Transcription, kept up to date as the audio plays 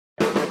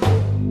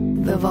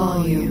the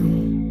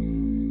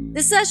volume.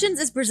 The Sessions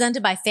is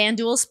presented by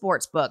FanDuel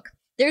Sportsbook.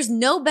 There's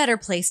no better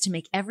place to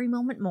make every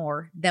moment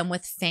more than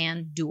with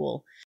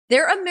FanDuel.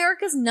 They're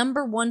America's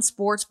 #1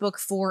 sportsbook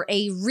for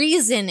a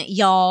reason,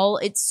 y'all.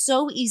 It's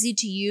so easy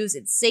to use.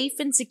 It's safe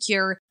and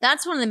secure.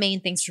 That's one of the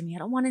main things for me. I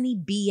don't want any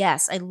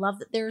BS. I love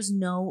that there's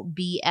no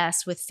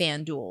BS with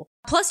FanDuel.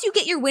 Plus, you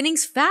get your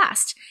winnings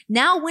fast.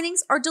 Now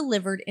winnings are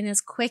delivered in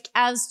as quick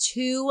as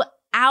 2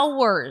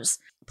 hours.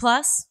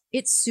 Plus,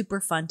 it's super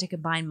fun to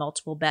combine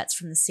multiple bets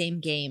from the same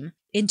game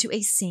into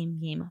a same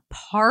game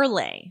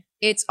parlay.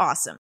 It's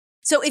awesome.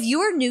 So if you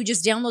are new,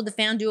 just download the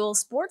FanDuel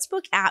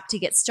Sportsbook app to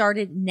get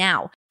started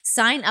now.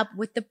 Sign up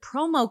with the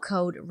promo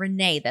code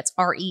Renee, that's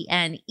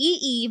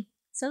RENEE,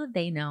 so that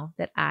they know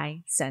that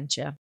I sent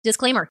you.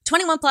 Disclaimer,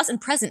 21 plus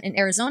and present in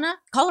Arizona,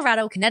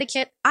 Colorado,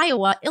 Connecticut,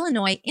 Iowa,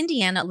 Illinois,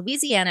 Indiana,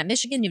 Louisiana,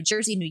 Michigan, New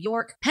Jersey, New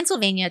York,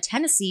 Pennsylvania,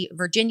 Tennessee,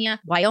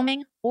 Virginia,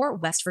 Wyoming, or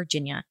West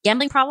Virginia.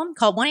 Gambling problem?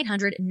 Call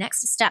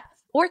 1-800-NEXT-STEP.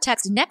 Or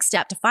text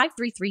NEXT-STEP to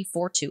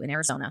 53342 in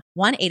Arizona,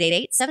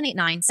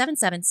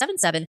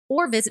 1-888-789-7777,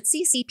 or visit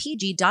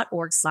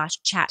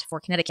ccpg.org/chat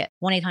for Connecticut,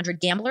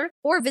 1-800-GAMBLER,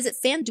 or visit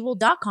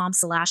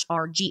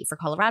fanduel.com/RG for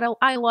Colorado,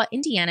 Iowa,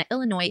 Indiana,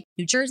 Illinois,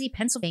 New Jersey,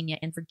 Pennsylvania,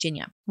 and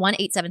Virginia,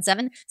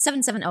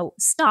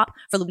 1-877-770-STOP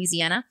for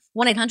Louisiana,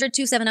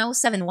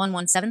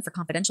 1-800-270-7117 for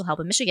confidential help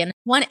in Michigan,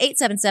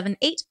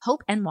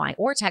 1-877-8-HOPE-NY,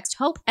 or text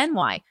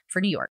HOPE-NY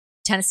for New York.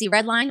 Tennessee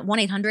Redline,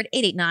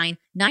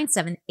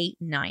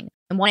 1-800-889-9789.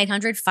 And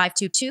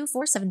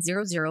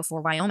 1-800-522-4700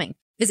 for Wyoming.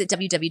 Visit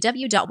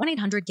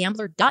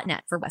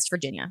www.1800gambler.net for West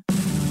Virginia.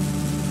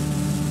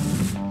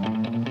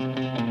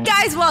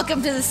 Guys,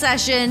 welcome to The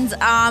Sessions.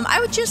 I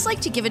would just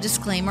like to give a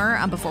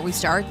disclaimer before we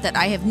start that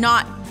I have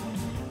not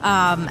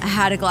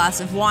had a glass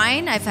of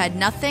wine. I've had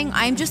nothing.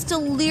 I'm just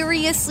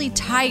deliriously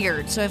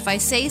tired. So if I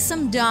say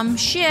some dumb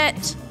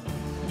shit,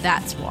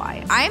 that's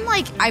why.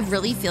 I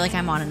really feel like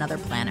I'm on another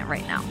planet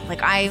right now.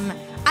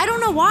 I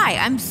don't know why.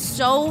 I'm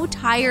so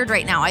tired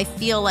right now. I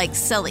feel like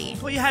silly.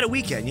 Well, you had a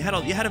weekend. You had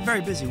a very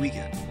busy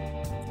weekend.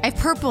 I have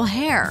purple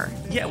hair.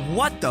 Yeah,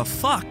 what the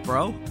fuck,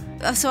 bro?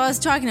 So I was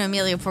talking to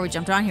Amelia before we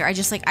jumped on here. I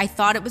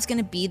thought it was going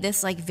to be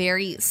this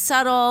very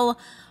subtle,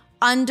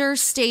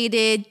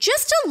 understated,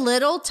 just a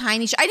little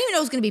tiny I didn't even know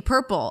it was going to be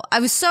purple. I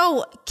was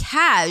so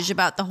cash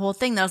about the whole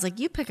thing that I was like,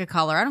 you pick a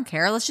color. I don't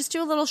care. Let's just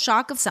do a little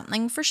shock of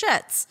something for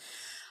shits.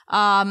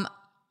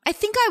 I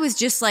think I was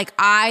just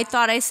I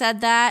thought I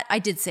said that. I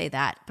did say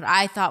that, but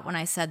I thought when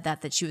I said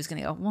that she was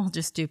going to go, well,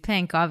 just do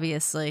pink,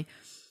 obviously.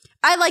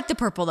 I like the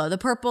purple, though. The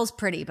purple's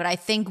pretty, but I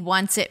think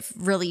once it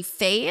really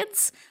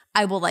fades,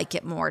 I will like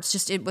it more.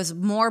 It was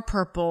more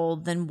purple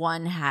than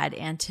one had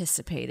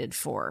anticipated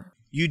for.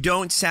 You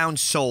don't sound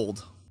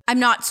sold. I'm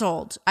not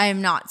sold. I am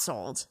not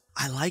sold.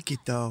 I like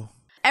it, though.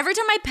 Every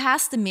time I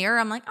pass the mirror,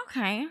 I'm like,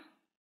 okay,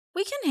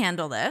 we can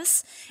handle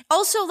this.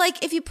 Also,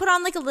 if you put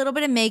on a little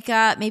bit of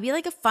makeup, maybe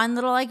a fun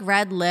little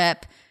red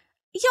lip,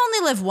 you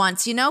only live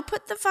once,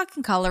 put the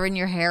fucking color in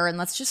your hair and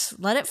let's just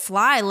let it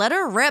fly. Let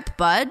her rip,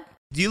 bud.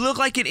 You look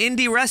like an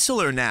indie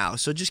wrestler now,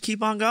 so just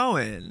keep on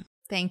going.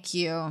 Thank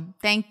you.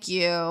 Thank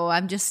you.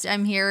 I'm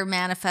here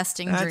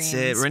manifesting dreams. That's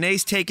it.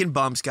 Renee's taking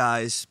bumps,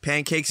 guys.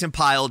 Pancakes and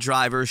pile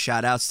drivers.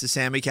 Shout outs to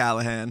Sammy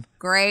Callahan.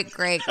 Great.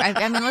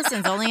 I mean, listen,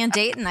 it's only in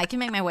Dayton. I can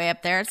make my way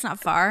up there. It's not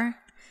far.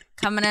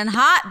 Coming in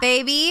hot,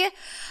 baby.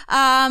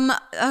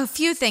 A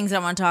few things I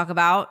want to talk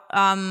about.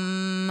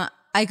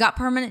 I got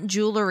permanent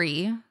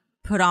jewelry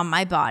put on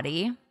my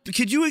body.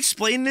 Could you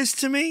explain this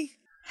to me?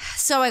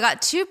 So I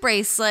got 2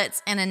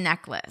 bracelets and a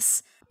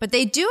necklace, but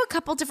they do a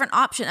couple different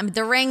options. I mean,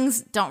 the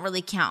rings don't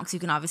really count because you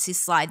can obviously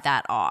slide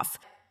that off.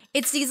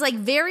 It's these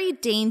very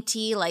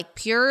dainty,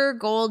 pure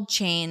gold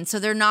chains. So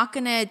they're not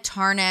going to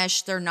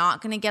tarnish. They're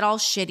not going to get all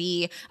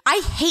shitty.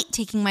 I hate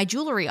taking my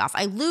jewelry off.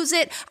 I lose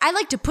it. I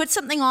like to put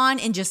something on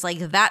and just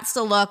that's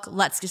the look.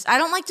 I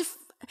don't like to,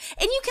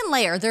 and you can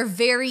layer. They're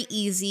very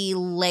easy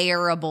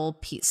layerable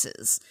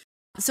pieces.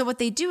 So what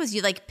they do is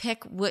you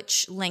pick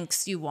which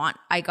links you want.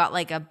 I got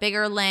a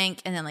bigger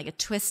link and then a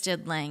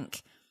twisted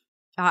link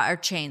or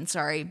chain,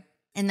 sorry.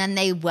 And then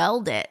they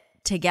weld it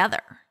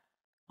together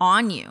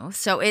on you.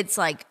 So it's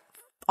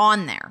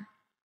on there.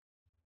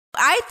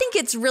 I think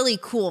it's really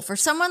cool for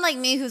someone like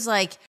me who's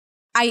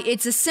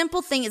it's a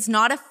simple thing. It's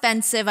not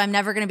offensive. I'm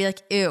never going to be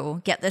ew,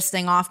 get this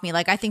thing off me.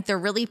 I think they're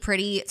really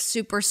pretty,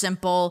 super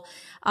simple.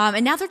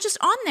 And now they're just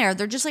on there.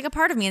 They're just a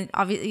part of me. And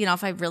obviously,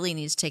 if I really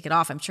need to take it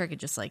off, I'm sure I could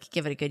just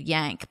give it a good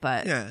yank.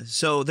 But yeah,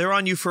 so they're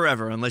on you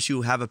forever unless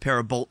you have a pair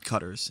of bolt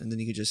cutters and then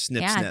you could just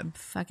snip.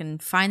 Fucking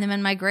find them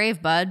in my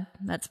grave, bud.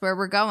 That's where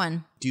we're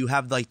going. Do you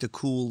have the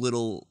cool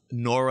little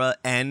Nora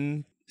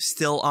N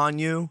still on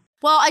you?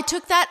 Well, I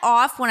took that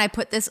off when I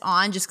put this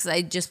on just because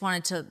I just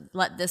wanted to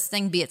let this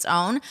thing be its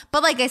own.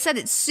 But like I said,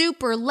 it's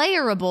super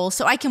layerable,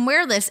 so I can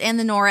wear this and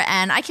the Nora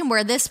N. I can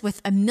wear this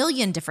with a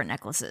million different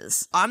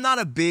necklaces. I'm not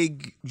a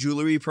big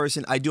jewelry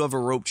person. I do have a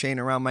rope chain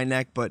around my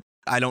neck, but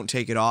I don't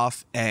take it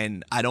off,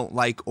 and I don't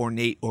like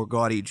ornate or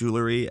gaudy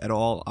jewelry at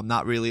all. I'm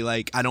not really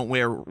I don't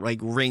wear like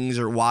rings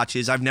or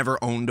watches. I've never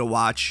owned a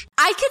watch.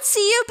 I could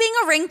see you being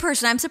a ring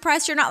person. I'm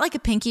surprised you're not like a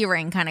pinky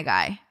ring kind of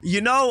guy. You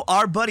know,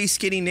 our buddy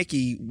Skinny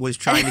Nicky was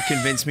trying to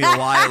convince me a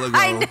while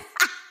ago.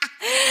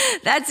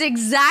 That's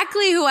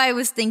exactly who I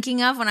was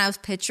thinking of when I was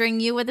picturing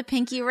you with a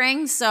pinky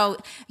ring. So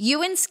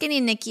you and Skinny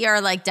Nicky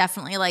are like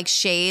definitely like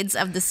shades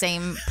of the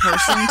same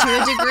person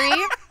to a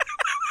degree.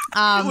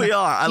 We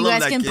are. I love that. You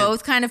guys can kid.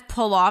 both kind of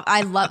pull off.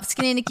 I love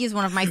Skinny Nicky is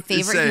one of my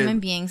favorite human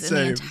beings in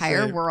the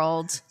entire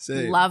world.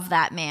 Love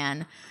that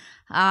man.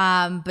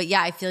 But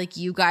yeah, I feel like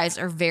you guys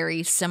are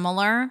very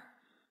similar.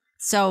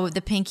 So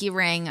the pinky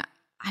ring,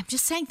 I'm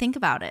just saying, think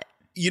about it.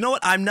 You know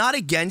what? I'm not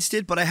against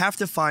it, but I have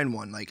to find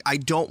one. Like, I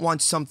don't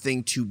want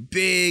something too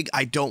big.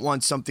 I don't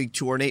want something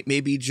too ornate.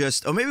 Maybe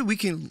just, or maybe we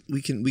can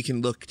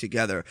look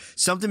together.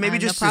 Something maybe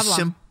just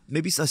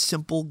maybe a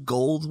simple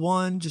gold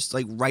one, just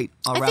like right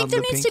around the pinky. I think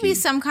there needs to be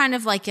some kind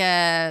of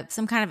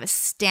a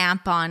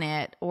stamp on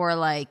it, or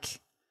like,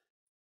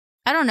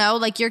 I don't know,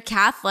 like you're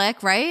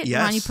Catholic, right? Yes.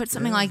 Why don't you put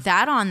something like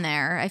that on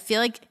there? I feel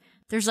like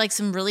there's like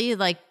some really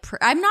like,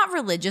 I'm not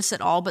religious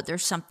at all, but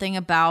there's something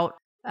about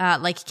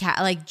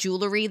like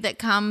jewelry that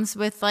comes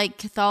with like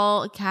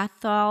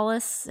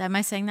Catholicism. Am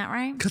I saying that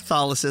right?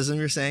 Catholicism,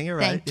 you're saying it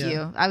right. Thank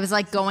you. I was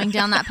like going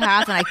down that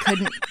path and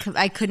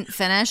I couldn't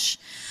finish.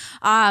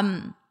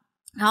 I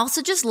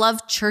also just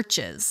love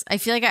churches. I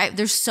feel like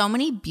there's so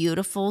many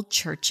beautiful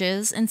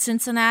churches in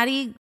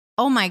Cincinnati.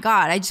 Oh my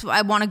God.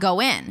 I want to go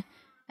in.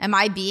 Am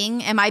I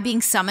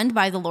being summoned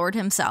by the Lord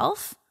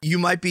himself? You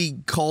might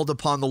be called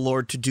upon the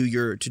Lord to do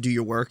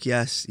your work.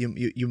 Yes,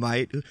 you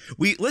might.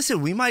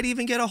 We might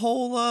even get a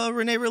whole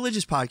Renee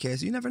Religious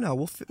podcast. You never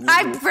know.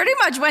 I pretty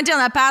much went down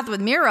that path with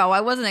Miro.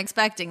 I wasn't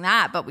expecting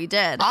that, but we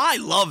did. I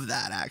love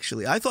that,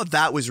 actually. I thought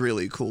that was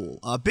really cool.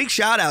 Big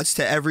shout outs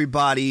to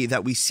everybody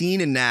that we've seen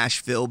in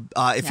Nashville.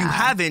 If you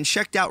haven't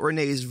checked out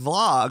Renee's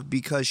vlog,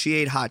 because she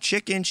ate hot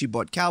chicken, she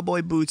bought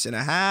cowboy boots and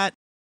a hat.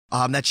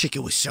 That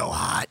chicken was so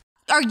hot.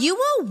 Are you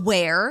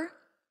aware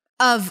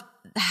of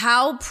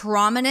how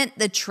prominent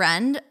the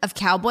trend of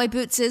cowboy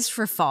boots is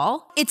for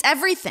fall? It's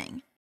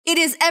everything. It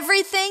is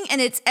everything, and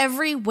it's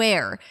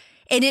everywhere.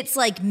 And it's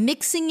like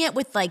mixing it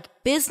with like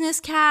business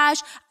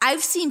cash.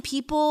 I've seen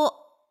people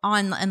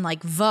on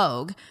like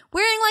Vogue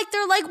wearing like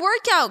their like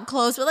workout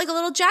clothes with like a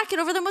little jacket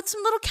over them with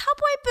some little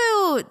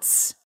cowboy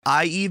boots.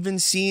 I even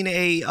seen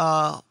a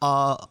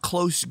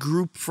close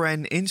group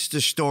friend Insta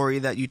story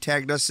that you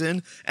tagged us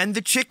in, and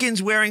the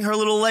chicken's wearing her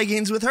little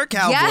leggings with her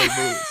cowboy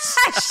boots.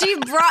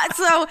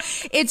 So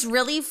it's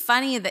really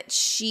funny that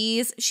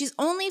she's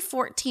only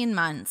 14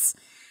 months,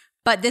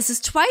 but this is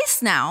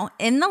twice now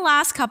in the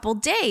last couple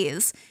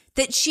days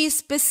that she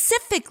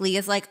specifically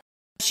is like,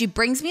 she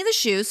brings me the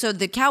shoes, so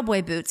the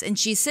cowboy boots, and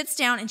she sits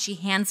down and she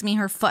hands me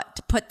her foot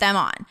to put them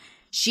on.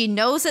 She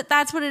knows that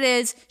that's what it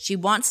is. She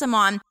wants them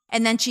on.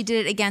 And then she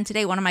did it again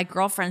today. One of my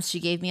girlfriends, she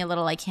gave me a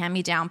little like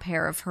hand-me-down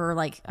pair of her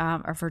like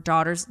of her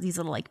daughter's, these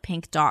little like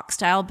pink dock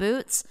style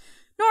boots.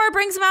 Nora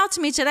brings them out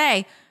to me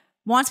today,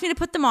 wants me to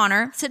put them on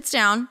her, sits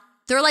down.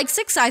 They're like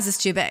 6 sizes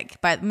too big,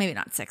 but maybe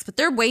not 6, but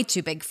they're way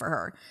too big for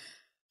her.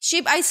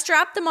 I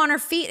strapped them on her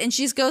feet, and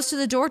she goes to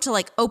the door to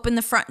like open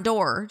the front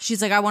door.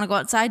 She's like, I want to go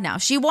outside now.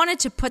 She wanted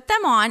to put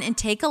them on and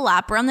take a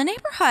lap around the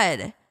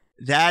neighborhood.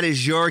 That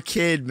is your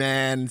kid,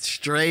 man.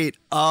 Straight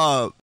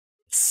up.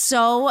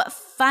 So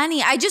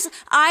funny. I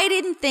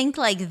didn't think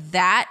like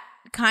that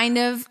kind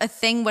of a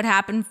thing would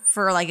happen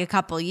for like a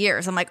couple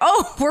years. I'm like,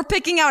 oh, we're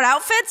picking out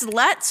outfits.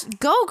 Let's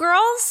go,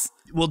 girls.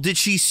 Well, did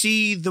she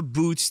see the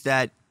boots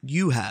that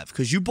you have?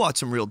 Because you bought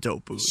some real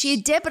dope boots.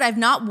 She did, but I've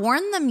not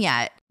worn them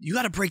yet. You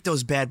got to break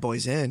those bad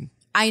boys in.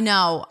 I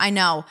know.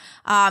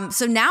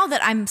 So now that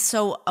I'm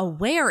so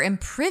aware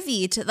and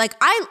privy to, like,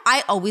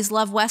 I always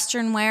love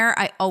Western wear.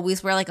 I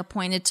always wear like a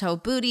pointed toe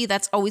booty.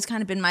 That's always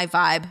kind of been my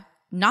vibe.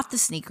 Not the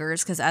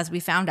sneakers, because as we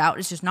found out,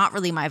 it's just not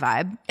really my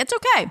vibe. It's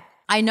okay.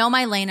 I know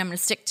my lane. I'm going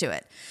to stick to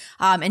it.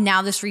 And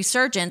now this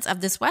resurgence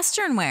of this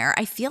Western wear,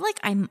 I feel like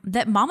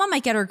that Mama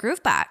might get her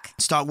groove back.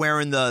 Start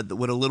wearing the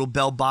with a little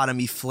bell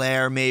bottomy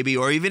flare, maybe,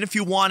 or even if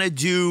you want to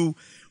do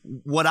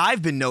what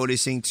I've been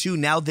noticing too,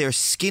 now they're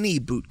skinny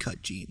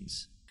bootcut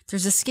jeans.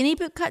 There's a skinny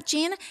bootcut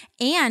jean,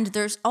 and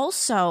there's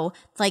also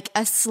like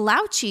a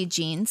slouchy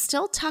jean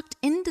still tucked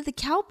into the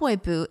cowboy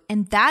boot,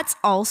 and that's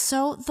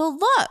also the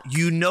look.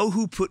 You know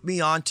who put me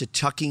on to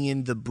tucking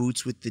in the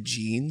boots with the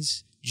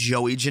jeans?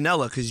 Joey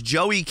Janela, because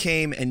Joey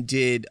came and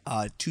did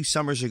 2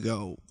 summers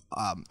ago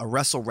a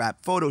Wrestle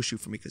Rap photo shoot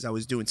for me because I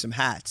was doing some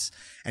hats.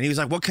 And he was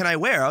like, what can I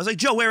wear? I was like,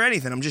 Joe, wear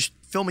anything. I'm just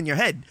filming your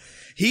head.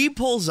 He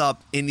pulls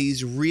up in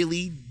these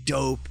really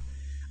dope,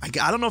 I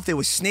don't know if they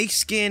were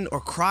snakeskin or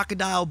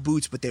crocodile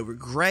boots, but they were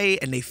gray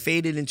and they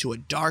faded into a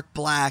dark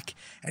black.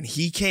 And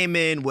he came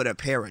in with a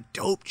pair of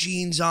dope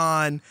jeans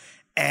on.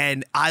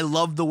 And I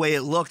love the way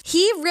it looked.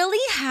 He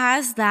really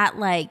has that,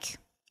 like,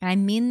 and I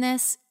mean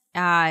this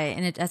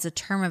as a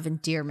term of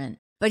endearment,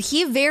 But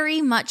he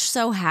very much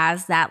so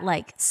has that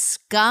like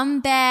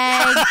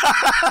scumbag,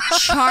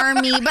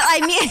 charming, but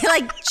I mean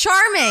like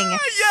charming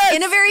Yes.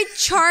 in a very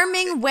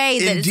charming way.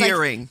 That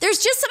Endearing. It's like, there's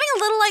just something a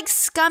little like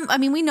scum. I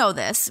mean, we know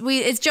this.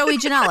 It's Joey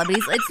Janela, but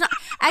it's not.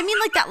 I mean,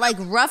 like that, like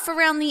rough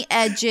around the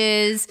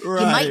edges. You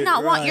might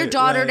not want your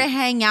daughter to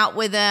hang out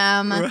with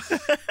him,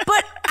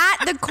 but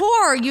at the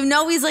core, you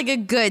know, he's like a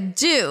good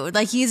dude.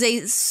 Like he's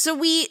a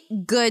sweet,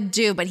 good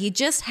dude, but he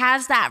just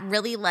has that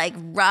really like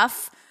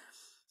rough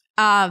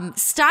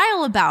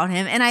style about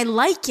him, and I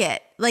like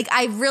it. Like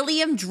I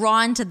really am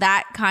drawn to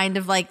that kind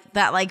of like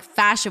that like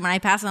fashion. When I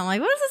pass him, I'm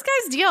like, what is this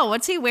guy's deal?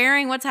 What's he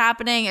wearing? What's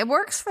happening? It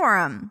works for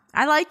him.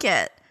 I like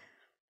it.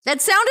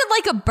 That sounded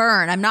like a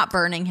burn. I'm not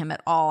burning him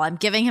at all. I'm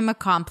giving him a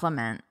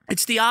compliment.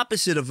 It's the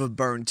opposite of a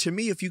burn. To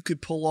me, if you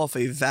could pull off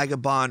a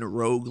vagabond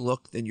rogue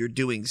look, then you're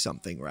doing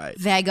something right.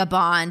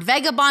 Vagabond.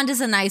 Vagabond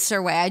is a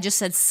nicer way. I just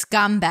said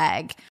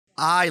scumbag.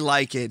 I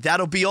like it.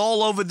 That'll be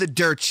all over the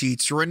dirt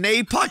sheets.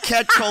 Renee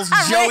Paquette calls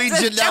Joey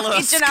Janela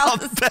a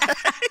scumbag.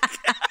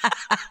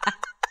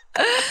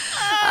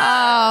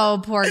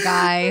 Oh, poor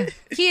guy.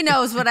 He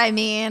knows what I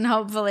mean.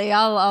 Hopefully,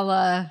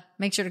 I'll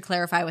make sure to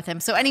clarify with him.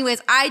 So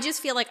anyways, I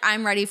just feel like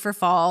I'm ready for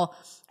fall.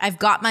 I've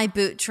got my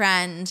boot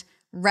trend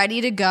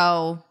ready to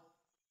go.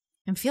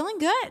 I'm feeling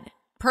good.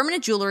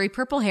 Permanent jewelry,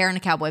 purple hair, and a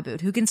cowboy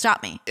boot. Who can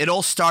stop me? It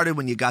all started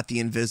when you got the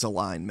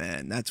Invisalign,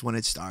 man. That's when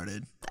it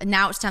started.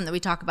 Now it's time that we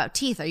talk about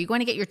teeth. Are you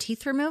going to get your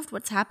teeth removed?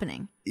 What's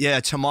happening? Yeah,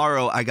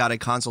 tomorrow I got a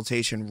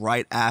consultation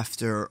right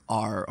after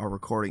our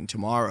recording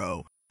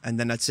tomorrow. And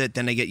then that's it.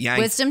 Then I get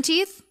yanked. Wisdom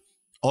teeth?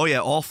 Oh, yeah,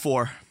 all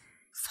 4.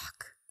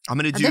 Fuck. I'm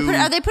going to do...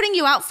 Are they putting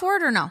you out for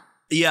it or no?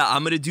 Yeah,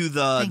 I'm going to do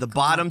the Thank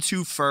bottom God.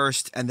 2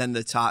 first and then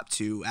the top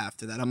 2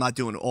 after that. I'm not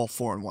doing all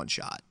 4 in one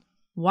shot.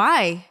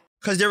 Why?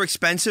 Because they're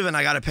expensive and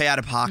I got to pay out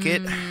of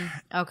pocket.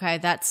 Okay,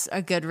 that's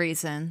a good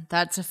reason.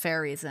 That's a fair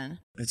reason.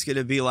 It's going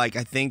to be like,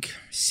 I think,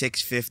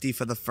 $650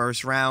 for the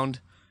first round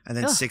and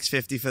then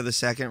 $650 for the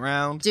second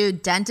round.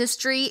 Dude,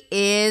 dentistry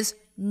is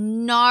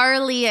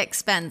gnarly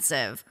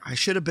expensive. I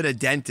should have been a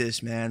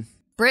dentist, man.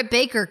 Britt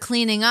Baker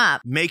cleaning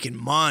up. Making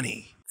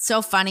money.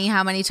 So funny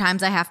how many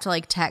times I have to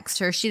like text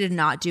her. She did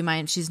not do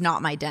she's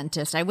not my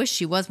dentist. I wish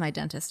she was my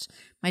dentist.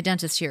 My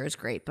dentist here is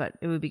great, but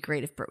it would be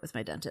great if Britt was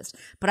my dentist.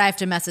 But I have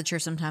to message her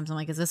sometimes. I'm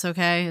like, is this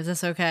okay? Is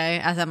this okay?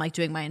 As I'm like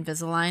doing my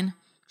Invisalign.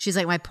 She's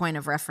like my point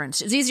of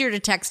reference. It's easier to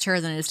text her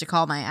than it is to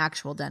call my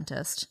actual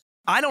dentist.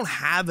 I don't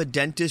have a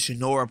dentist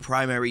nor a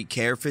primary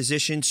care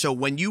physician. So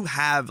when you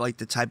have like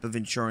the type of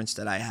insurance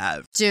that I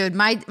have. Dude,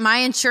 my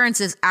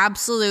insurance is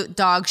absolute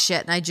dog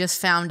shit. And I just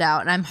found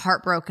out and I'm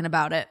heartbroken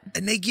about it.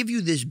 And they give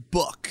you this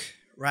book,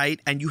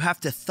 right? And you have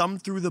to thumb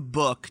through the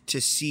book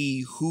to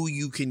see who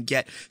you can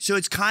get. So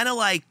it's kind of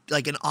like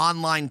an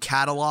online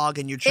catalog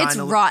and you're trying It's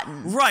to...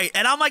 rotten. Right.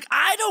 And I'm like,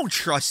 I don't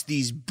trust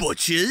these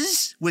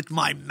butches with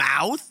my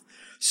mouth.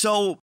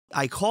 So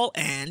I call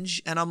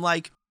Ange and I'm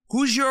like,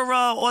 who's your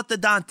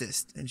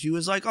orthodontist? And she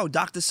was like, oh,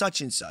 Dr.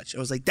 Such and Such. I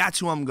was like, that's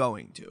who I'm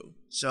going to.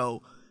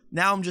 So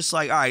now I'm just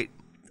like, all right,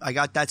 I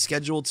got that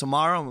scheduled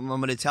tomorrow. I'm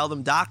going to tell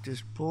them,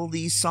 doctors, pull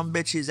these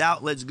sumbitches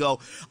out. Let's go.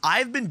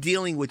 I've been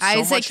dealing with so much...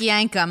 Isaac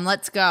Yankum,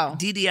 let's go.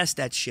 DDS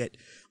that shit.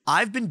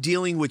 I've been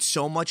dealing with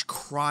so much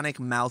chronic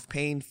mouth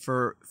pain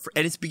and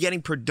it's been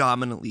getting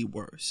predominantly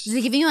worse. Is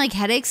it giving you like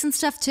headaches and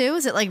stuff too?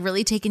 Is it like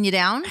really taking you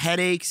down?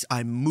 Headaches.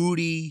 I'm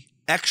moody,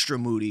 extra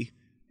moody.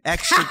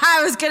 Extra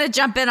I was going to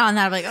jump in on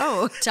that. I'm like,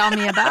 oh, tell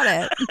me about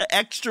it.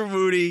 extra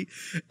moody.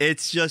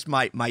 It's just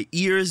my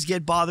ears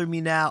bother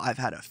me now. I've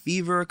had a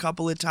fever a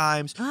couple of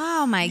times.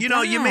 Oh my God. You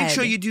know, you make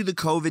sure you do the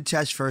COVID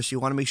test first. You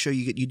want to make sure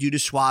you do the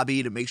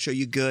swabby to make sure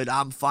you're good.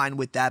 I'm fine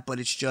with that, but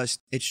it's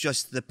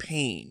just the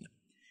pain.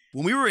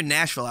 When we were in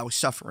Nashville, I was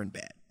suffering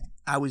bad.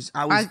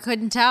 I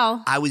couldn't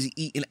tell. I was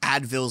eating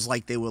Advils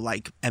like they were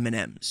like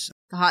M&Ms.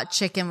 The hot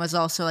chicken was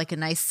also like a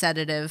nice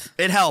sedative.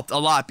 It helped a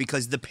lot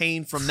because the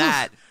pain from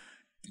that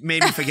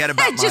made me forget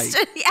about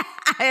yeah,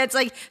 it's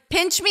like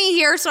pinch me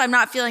here so I'm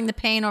not feeling the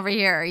pain over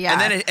here. Yeah.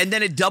 And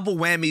then it double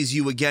whammies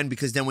you again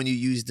because then when you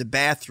use the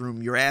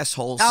bathroom, your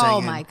asshole's Oh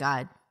singing. my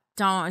God.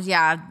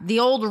 The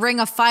old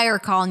Ring of Fire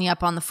calling you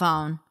up on the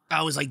phone.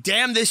 I was like,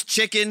 damn this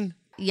chicken.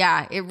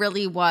 Yeah, it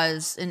really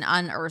was an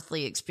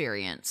unearthly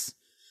experience.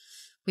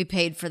 We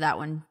paid for that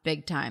one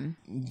big time.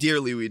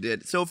 Dearly we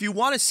did. So if you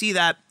want to see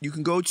that, you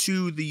can go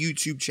to the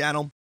YouTube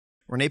channel,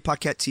 Renee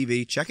Paquette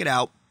TV, check it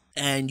out,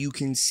 and you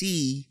can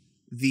see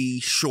the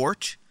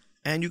short,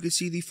 and you can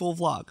see the full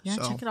vlog. Yeah,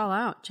 so. check it all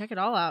out. Check it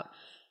all out.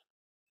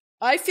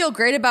 I feel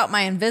great about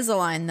my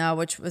Invisalign, though,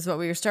 which was what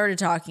we started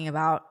talking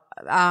about.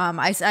 I'm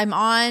only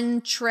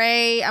on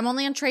tray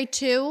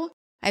 2.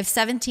 I have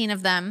 17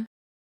 of them.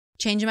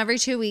 Change them every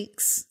 2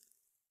 weeks.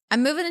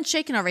 I'm moving and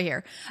shaking over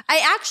here.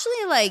 I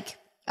actually like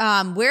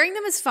wearing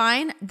them is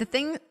fine.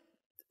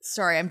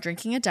 Sorry, I'm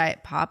drinking a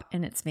Diet Pop,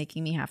 and it's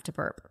making me have to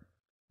burp.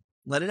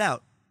 Let it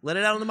out. Let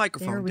it out on the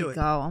microphone. There we Do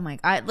go. it. Oh my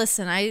God.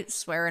 Listen, I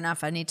swear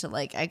enough. I need to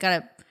I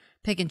gotta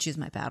pick and choose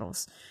my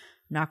battles.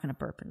 I'm not gonna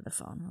burp into the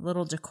phone. A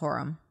little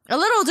decorum.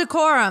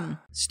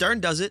 Stern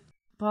does it.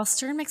 Well,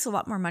 Stern makes a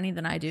lot more money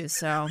than I do,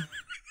 so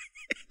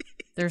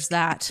There's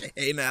that.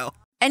 Hey, now.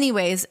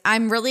 Anyways,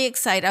 I'm really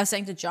excited. I was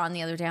saying to John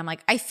the other day, I'm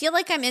like, I feel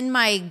like I'm in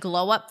my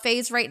glow up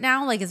phase right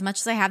now. Like as much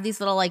as I have these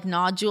little like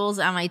nodules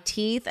on my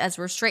teeth, as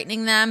we're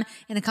straightening them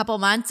in a couple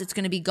months, it's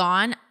going to be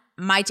gone.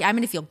 I'm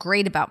going to feel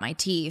great about my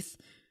teeth.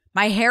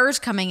 My hair is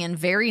coming in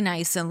very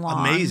nice and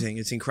long. Amazing.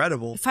 It's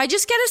incredible. If I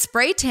just get a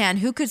spray tan,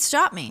 who could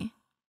stop me?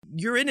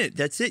 You're in it.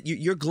 That's it.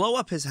 Your glow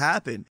up has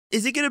happened.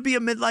 Is it going to be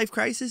a midlife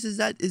crisis? Is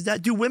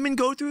that, do women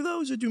go through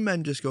those or do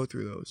men just go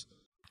through those?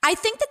 I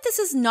think that this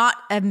is not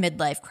a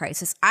midlife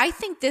crisis. I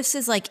think this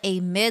is like a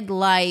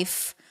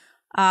midlife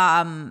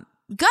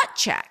gut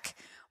check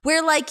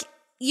where like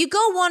you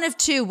go one of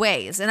two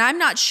ways, and I'm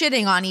not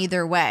shitting on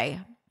either way.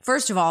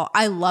 First of all,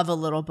 I love a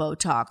little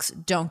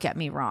Botox. Don't get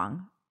me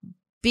wrong.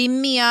 Beam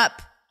me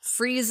up,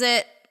 freeze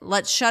it,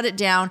 let's shut it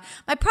down.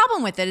 My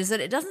problem with it is that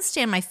it doesn't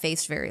stay on my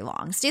face very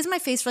long. It stays on my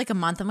face for like a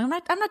month. I'm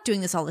not doing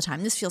this all the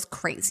time. This feels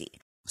crazy.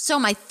 So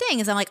my thing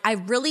is I'm like, I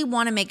really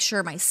want to make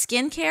sure my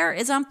skincare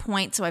is on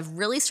point. So I've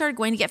really started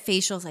going to get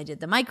facials. I did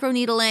the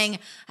microneedling.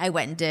 I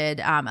went and did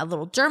a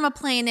little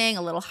dermaplaning,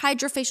 a little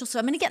hydrofacial. So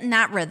I'm going to get in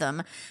that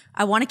rhythm.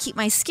 I want to keep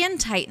my skin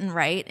tight and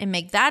right and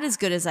make that as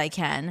good as I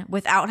can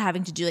without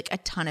having to do like a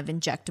ton of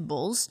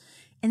injectables.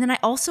 And then I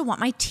also want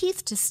my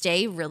teeth to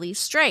stay really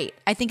straight.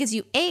 I think as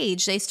you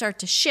age, they start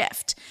to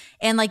shift.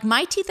 And like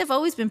my teeth have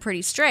always been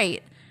pretty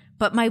straight.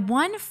 But my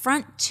one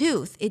front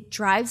tooth, it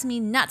drives me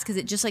nuts because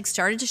it just like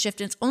started to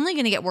shift and it's only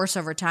going to get worse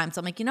over time. So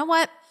I'm like, you know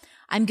what?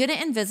 I'm going to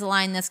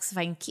Invisalign this because if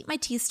I can keep my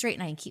teeth straight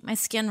and I can keep my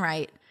skin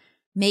right,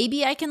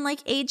 maybe I can like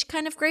age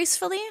kind of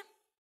gracefully.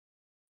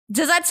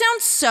 Does that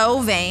sound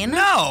so vain?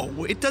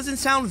 No, it doesn't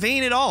sound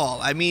vain at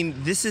all. I mean,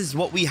 this is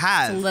what we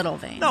have. It's a little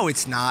vain. No,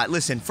 it's not.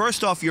 Listen,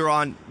 first off, you're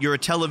a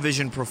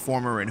television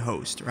performer and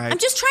host, right? I'm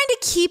just trying to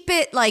keep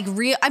it like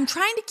real. I'm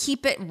trying to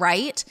keep it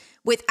right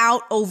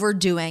without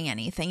overdoing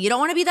anything. You don't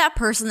want to be that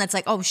person that's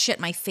like, oh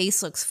shit, my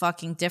face looks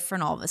fucking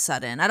different all of a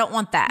sudden. I don't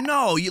want that.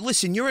 No,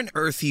 listen, you're an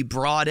earthy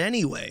broad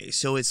anyway.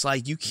 So it's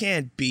like you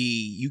can't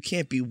be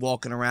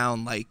walking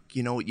around like,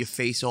 with your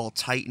face all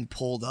tight and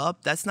pulled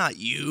up. That's not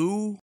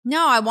you.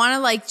 No, I want to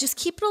like just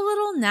keep it a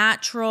little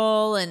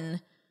natural.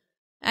 And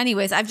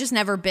anyways, I've had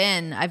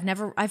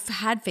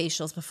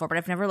facials before, but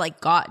I've never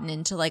like gotten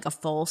into like a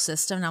full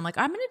system. And I'm like,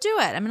 I'm going to do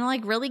it. I'm going to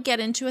like really get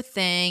into a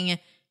thing.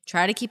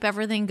 Try to keep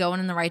everything going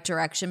in the right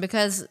direction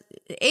because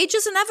age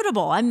is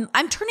inevitable.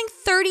 I'm turning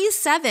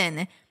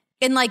 37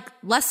 in like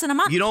less than a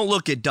month. You don't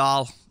look it,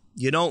 doll.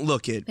 You don't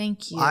look it.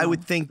 Thank you. I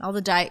would think all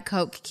the Diet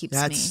Coke keeps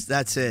me.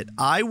 That's it.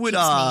 I would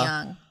keeps me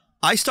young.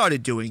 I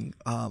started doing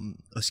a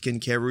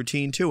skincare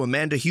routine too.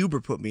 Amanda Huber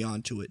put me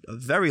onto it a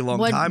very long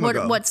time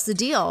ago. What's the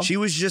deal? She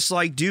was just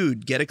like,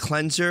 dude, get a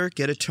cleanser,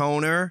 get a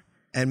toner.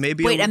 And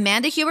maybe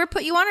Amanda Huber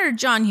put you on it or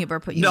John Huber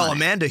put you on it? No,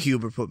 Amanda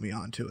Huber put me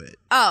onto it.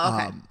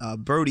 Oh, okay.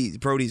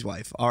 Brody's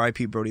wife,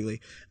 R.I.P. Brody Lee.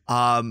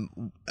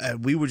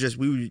 We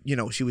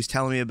were, she was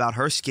telling me about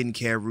her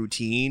skincare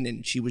routine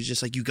and she was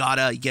just like, you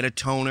gotta get a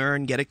toner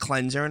and get a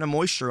cleanser and a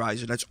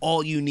moisturizer. That's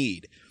all you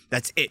need.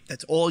 That's it.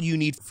 That's all you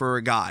need for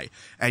a guy.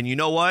 And you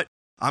know what?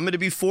 I'm going to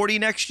be 40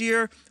 next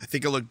year. I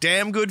think I look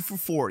damn good for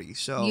 40.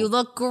 So you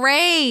look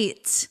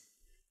great.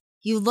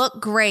 You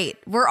look great.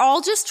 We're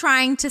all just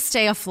trying to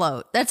stay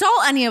afloat. That's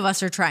all any of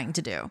us are trying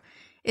to do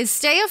is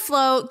stay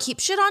afloat, keep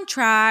shit on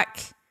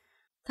track.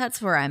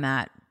 That's where I'm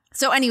at.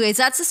 So anyways,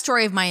 that's the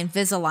story of my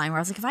Invisalign where I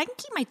was like, if I can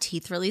keep my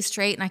teeth really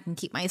straight and I can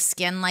keep my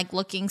skin like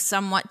looking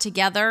somewhat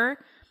together,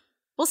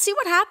 we'll see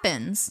what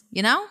happens,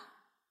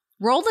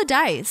 Roll the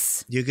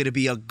dice. You're going to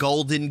be a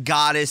golden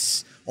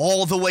goddess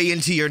all the way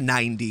into your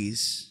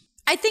 90s.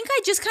 I think I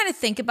just kind of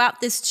think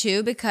about this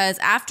too because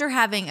after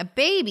having a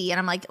baby and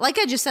I'm like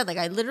I just said, like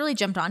I literally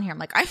jumped on here. I'm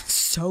like, I'm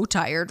so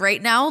tired right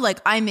now.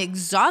 Like I'm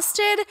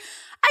exhausted.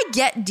 I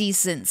get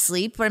decent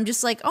sleep, but I'm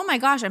just like, oh my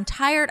gosh, I'm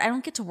tired. I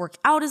don't get to work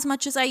out as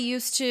much as I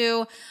used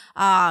to.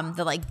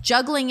 The like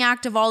juggling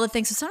act of all the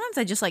things. So sometimes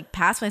I just like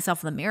pass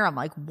myself in the mirror. I'm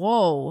like,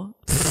 whoa,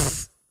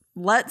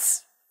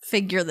 let's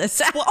figure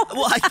this out.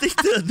 Well, I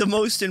think the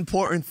most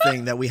important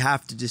thing that we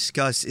have to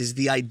discuss is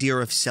the idea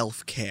of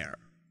self-care.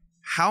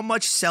 How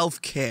much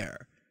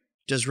self-care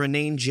does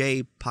Renee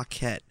J.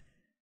 Paquette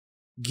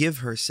give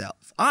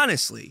herself?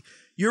 Honestly,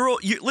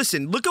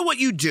 listen, look at what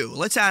you do.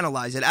 Let's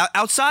analyze it.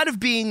 Outside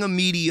of being a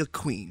media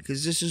queen,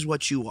 because this is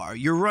what you are,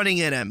 you're running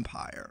an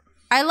empire.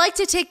 I like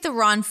to take the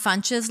Ron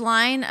Funches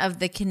line of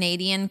the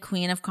Canadian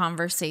Queen of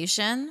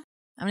Conversation.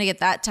 I'm going to get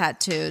that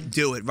tattooed.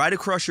 Do it right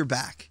across your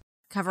back.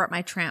 Cover up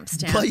my tramp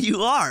stamp. But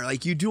you are.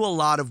 Like, you do a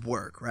lot of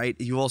work, right?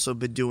 You've also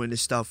been doing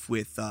this stuff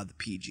with the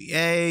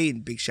PGA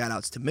and big shout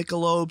outs to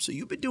Michelob. So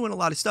you've been doing a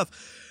lot of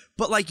stuff.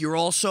 But, like, you're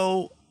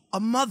also a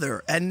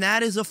mother. And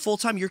that is a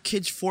full-time. Your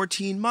kid's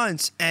 14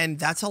 months. And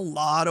that's a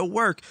lot of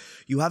work.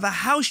 You have a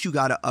house you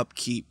got to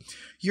upkeep.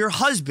 Your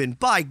husband,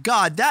 by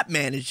God, that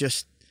man is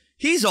just...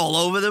 He's all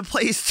over the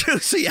place too,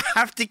 so you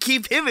have to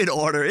keep him in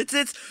order.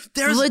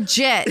 There's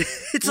legit.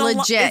 It's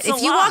legit.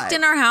 If you walked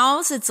in our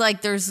house, it's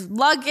like there's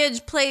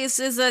luggage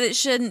places that it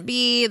shouldn't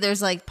be.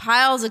 There's like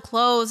piles of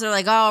clothes. They're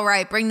like, all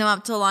right, bring them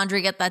up to the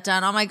laundry, get that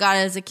done. Oh my God,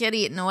 as a kid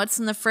eating, what's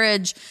in the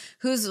fridge?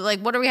 Who's like,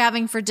 what are we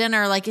having for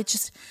dinner? Like it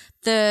just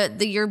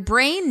your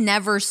brain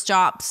never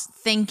stops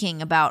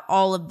thinking about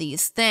all of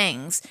these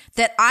things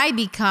that I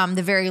become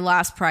the very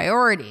last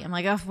priority. I'm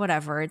like, oh,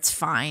 whatever, it's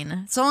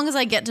fine. So long as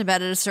I get to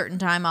bed at a certain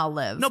time, I'll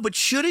live. No, but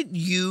shouldn't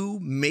you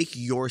make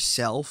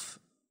yourself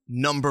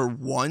number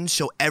one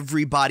so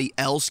everybody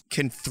else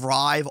can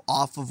thrive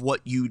off of what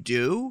you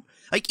do?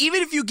 Like,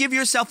 even if you give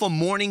yourself a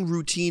morning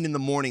routine in the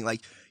morning, like,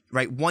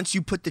 right, once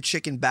you put the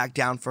chicken back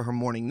down for her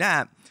morning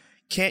nap,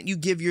 can't you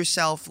give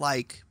yourself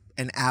like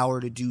an hour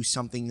to do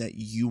something that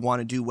you want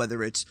to do,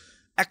 whether it's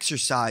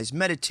exercise,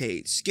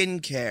 meditate,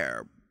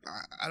 skincare,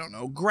 I don't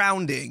know,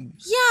 grounding?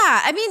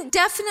 Yeah, I mean,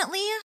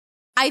 definitely.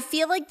 I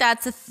feel like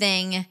that's a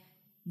thing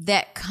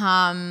that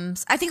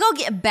comes, I think I'll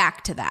get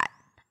back to that.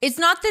 It's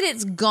not that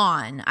it's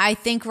gone. I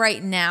think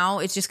right now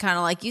it's just kind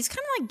of like, you just kind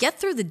of like get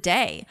through the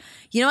day.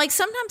 You know, like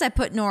sometimes I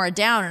put Nora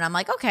down and I'm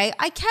like, okay,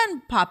 I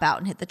can pop out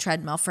and hit the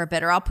treadmill for a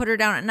bit, or I'll put her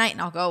down at night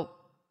and I'll go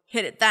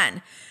hit it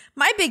then.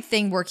 My big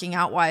thing working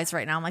out wise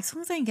right now, I'm like, as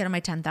long as I can get on my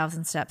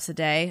 10,000 steps a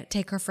day,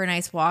 take her for a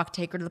nice walk,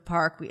 take her to the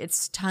park.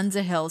 It's tons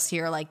of hills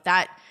here. Like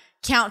that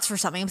counts for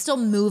something. I'm still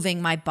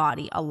moving my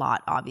body a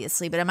lot,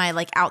 obviously, but am I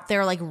like out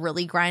there like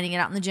really grinding it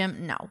out in the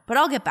gym? No, but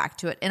I'll get back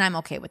to it and I'm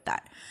okay with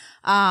that.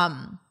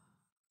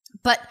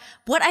 But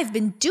what I've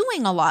been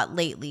doing a lot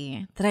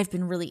lately that I've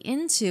been really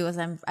into is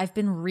I've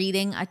been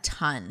reading a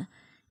ton,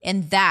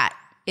 and that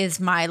is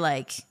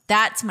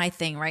that's my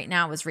thing right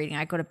now is reading.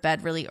 I go to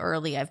bed really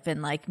early. I've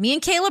been like, me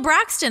and Kayla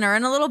Braxton are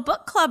in a little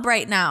book club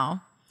right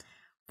now.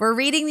 We're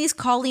reading these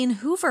Colleen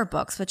Hoover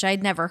books, which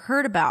I'd never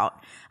heard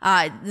about.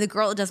 The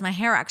girl that does my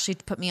hair actually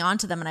put me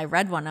onto them, and I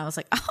read one. And I was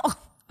like, oh,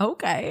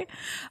 okay.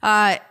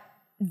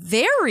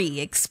 Very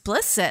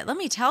explicit, let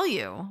me tell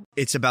you.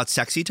 It's about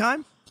sexy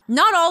time?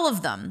 Not all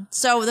of them.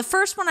 So the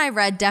first one I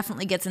read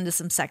definitely gets into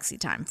some sexy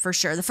time, for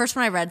sure. The first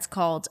one I read is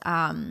called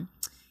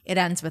It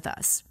Ends With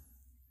Us.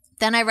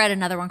 Then I read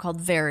another one called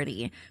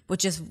Verity,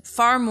 which is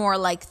far more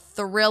like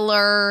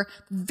thriller,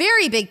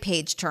 very big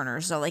page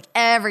turners. So like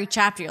every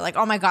chapter, you're like,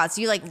 oh my God.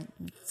 So you like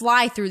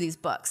fly through these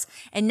books.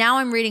 And now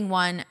I'm reading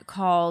one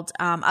called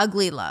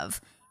Ugly Love.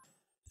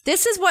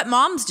 This is what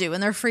moms do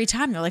in their free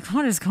time. They're like,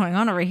 what is going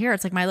on over here?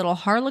 It's like my little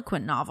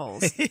Harlequin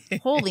novels.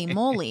 Holy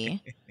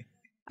moly.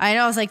 I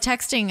know. I was like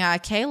texting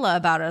Kayla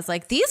about it. I was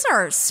like, these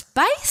are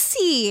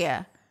spicy.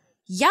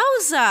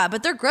 Yowza.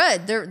 But they're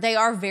good. They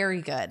are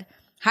very good.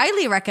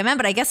 Highly recommend,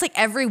 but I guess like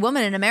every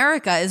woman in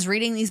America is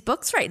reading these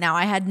books right now.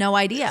 I had no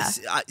idea.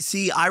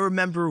 See, I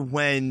remember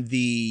when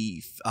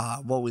the,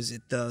 what was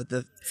it?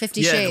 The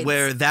 50 Shades.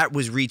 Where that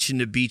was reaching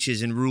the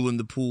beaches and ruling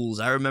the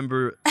pools. I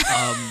remember.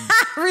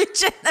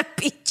 Reaching the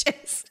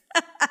beaches.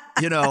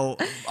 You know,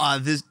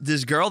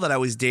 this girl that I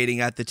was dating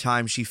at the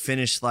time, she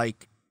finished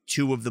like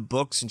 2 of the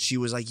books and she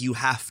was like, you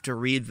have to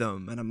read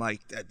them. And I'm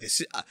like,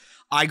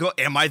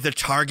 am I the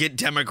target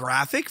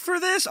demographic for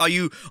this? Are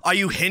you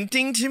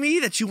hinting to me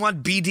that you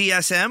want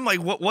BDSM? Like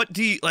what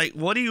do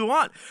you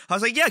want? I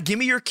was like, yeah, give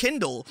me your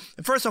Kindle.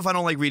 And first off, I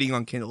don't like reading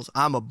on Kindles.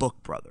 I'm a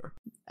book brother.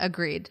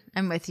 Agreed.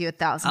 I'm with you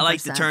 1,000%. I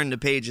like to turn the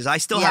pages. I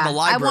still have a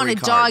library I want a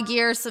card. dog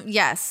ear.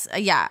 Yes.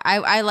 Yeah.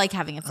 I like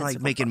having a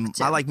physical book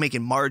too. I like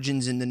making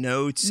margins in the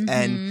notes.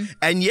 And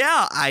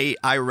yeah,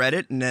 I read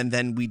it and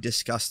then we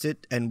discussed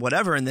it and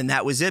whatever. And then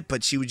that was it.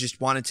 But she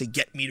just wanted to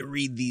get me to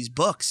read these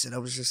books. And I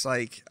was just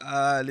like,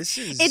 this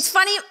is... It's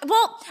funny.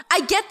 Well, I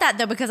get that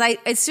though, because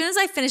as soon as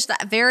I finished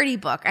that Verity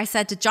book, I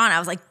said to John, I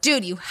was like,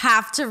 dude, you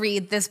have to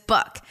read this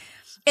book.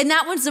 And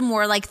that one's a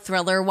more like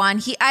thriller one.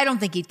 I don't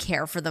think he'd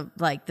care for the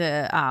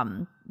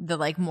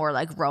like more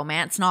like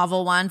romance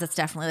novel ones. That's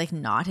definitely like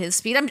not his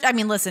speed. I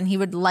mean, listen, he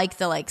would like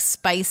the like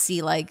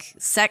spicy like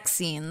sex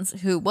scenes.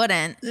 Who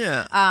wouldn't?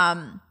 Yeah.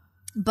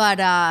 But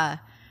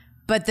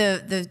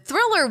the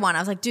thriller one, I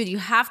was like, dude, you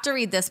have to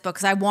read this book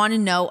because I want to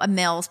know a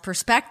male's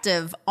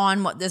perspective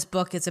on what this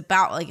book is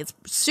about. Like, it's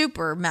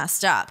super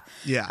messed up.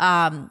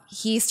 Yeah.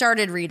 He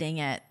started reading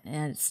it,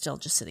 and it's still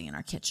just sitting in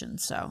our kitchen.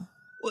 So.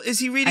 Well, is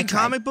he reading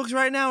comic books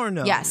right now or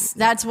no? Yes,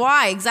 that's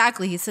why.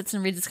 Exactly. He sits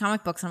and reads his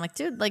comic books. And I'm like,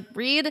 dude, like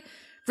read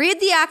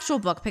the actual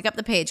book, pick up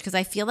the page. Because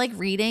I feel like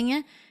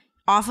reading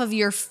off of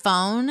your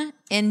phone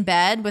in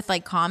bed with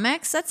like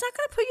comics, that's not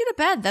going to put you to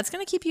bed. That's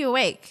going to keep you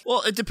awake.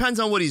 Well, it depends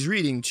on what he's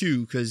reading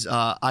too. Because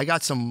I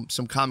got some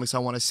comics I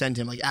want to send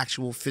him, like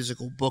actual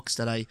physical books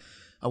that I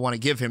want to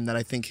give him that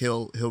I think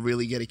he'll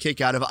really get a kick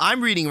out of.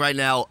 I'm reading right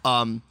now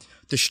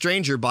The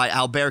Stranger by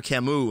Albert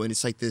Camus. And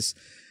it's like this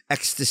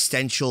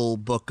existential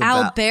book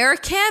about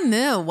Albert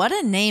Camus. What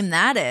a name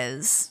that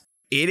is.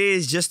 It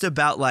is just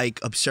about like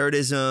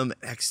absurdism,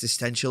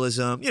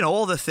 existentialism, you know,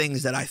 all the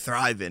things that I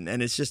thrive in.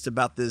 And it's just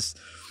about this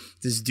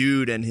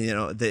dude and, you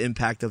know, the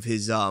impact of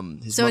his So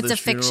it's a funeral.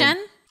 fiction?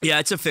 Yeah,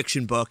 it's a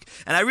fiction book,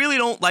 and I really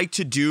don't like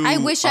to do. I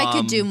wish I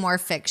could do more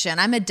fiction.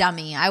 I'm a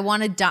dummy. I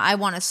want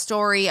a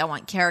story. I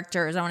want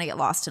characters. I want to get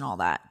lost in all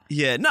that.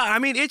 Yeah, no, I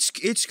mean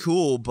it's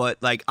cool,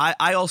 but like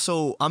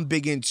I'm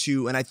big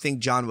into, and I think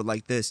John would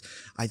like this.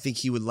 I think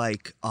he would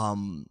like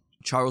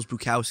Charles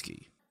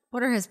Bukowski.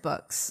 What are his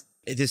books?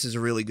 This is a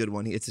really good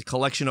one. It's a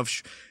collection of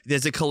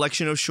there's a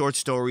collection of short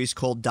stories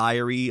called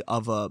Diary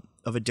of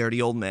a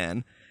Dirty Old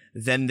Man.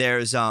 Then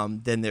there's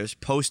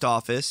Post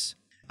Office.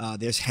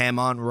 There's Ham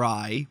on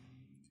Rye.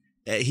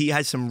 He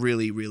has some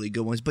really, really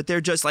good ones, but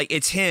they're just like,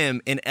 it's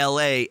him in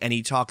LA, and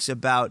he talks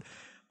about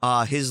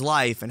his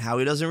life and how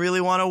he doesn't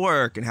really want to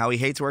work and how he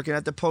hates working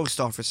at the post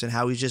office and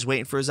how he's just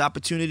waiting for his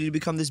opportunity to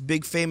become this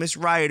big famous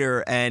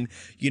writer, and,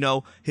 you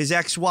know, his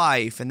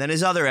ex-wife and then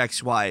his other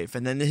ex-wife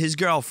and then his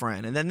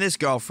girlfriend and then this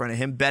girlfriend and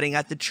him betting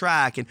at the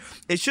track. And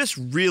it's just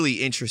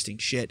really interesting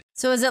shit.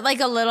 So is it like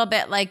a little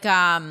bit like,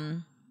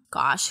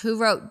 who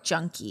wrote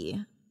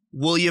Junkie?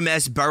 William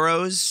S.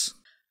 Burroughs.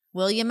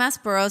 William S.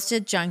 Burroughs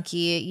did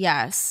Junkie,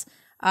 yes.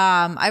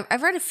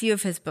 I've read a few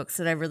of his books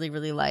that I really,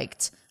 really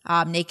liked.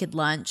 Naked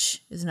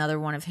Lunch is another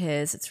one of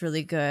his. It's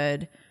really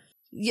good.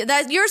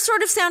 Yeah, yours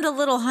sort of sound a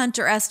little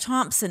Hunter S.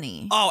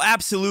 Thompson-y. Oh,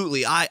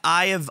 absolutely.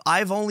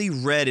 I've only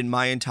read in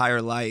my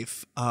entire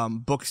life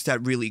books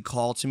that really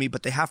call to me,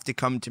 but they have to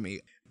come to me.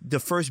 The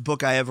first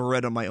book I ever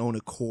read on my own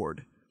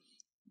accord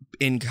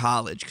in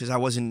college, because I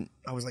was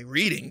like,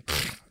 reading?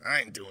 I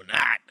ain't doing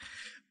that.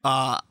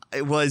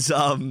 It was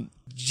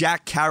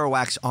Jack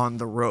Kerouac's On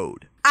the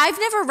Road. I've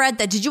never read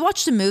that. Did you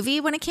watch the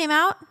movie when it came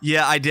out?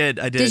 Yeah, I did.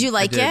 Did you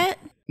like it?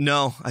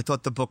 No, I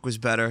thought the book was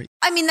better.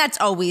 I mean, that's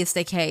always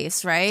the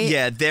case, right?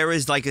 Yeah, there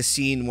is like a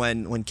scene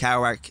when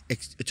Kerouac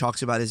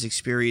talks about his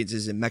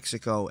experiences in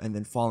Mexico and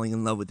then falling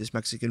in love with this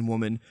Mexican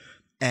woman,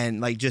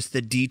 and like just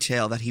the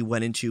detail that he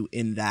went into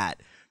in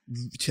that,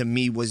 to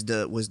me was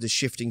the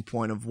shifting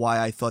point of why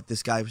I thought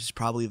this guy was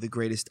probably the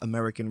greatest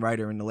American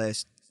writer in the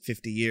last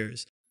 50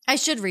 years. I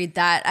should read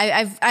that.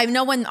 I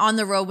know when On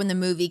the Road, when the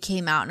movie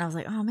came out, and I was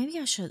like, oh, maybe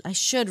I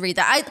should read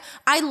that.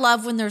 I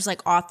love when there's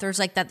like authors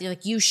like that. They're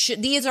like,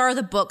 these are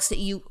the books that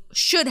you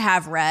should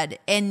have read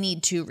and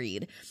need to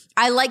read.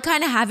 I like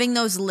kind of having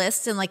those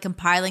lists and like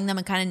compiling them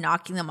and kind of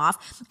knocking them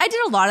off. I did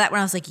a lot of that when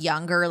I was like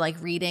younger,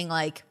 like reading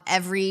like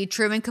every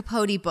Truman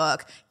Capote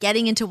book,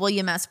 getting into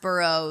William S.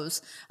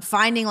 Burroughs,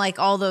 finding like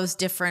all those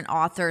different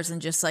authors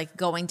and just like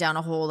going down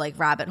a whole like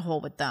rabbit hole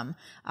with them.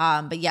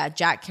 But yeah,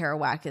 Jack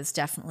Kerouac is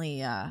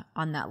definitely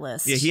on that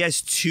list. Yeah, he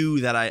has two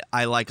that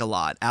I like a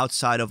lot.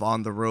 Outside of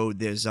On the Road,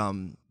 there's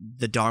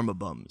The Dharma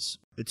Bums,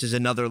 which is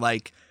another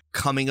like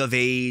coming of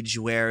age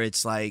where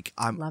it's like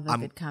I'm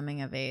good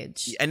coming of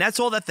age, and that's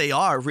all that they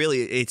are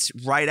really. It's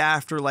right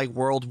after like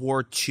World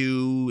War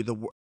II,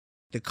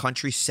 the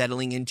country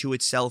settling into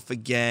itself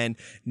again.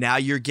 Now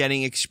you're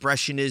getting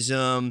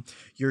expressionism.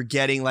 You're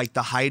getting like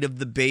the height of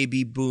the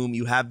baby boom.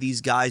 You have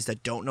these guys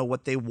that don't know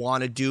what they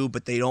want to do,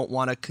 but they don't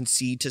want to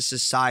concede to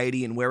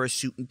society and wear a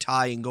suit and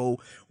tie and go,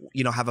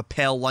 you know, have a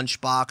pale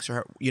lunchbox,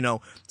 or, you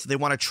know, so they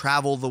want to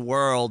travel the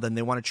world and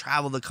they want to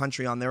travel the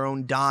country on their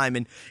own dime.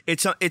 And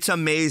it's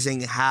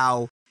amazing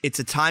how it's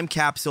a time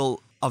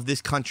capsule of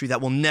this country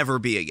that will never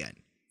be again.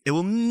 It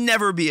will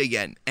never be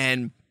again.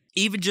 And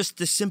even just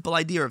the simple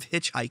idea of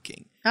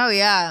hitchhiking. Oh,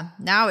 yeah.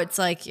 Now it's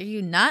like, are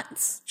you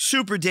nuts?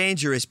 Super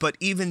dangerous. But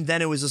even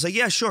then it was just like,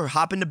 yeah, sure.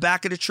 Hop in the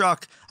back of the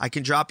truck. I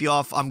can drop you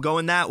off. I'm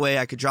going that way.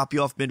 I could drop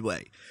you off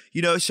midway.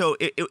 You know, so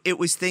it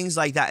was things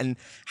like that, and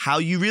how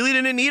you really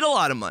didn't need a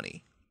lot of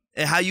money.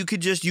 And how you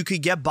could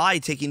get by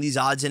taking these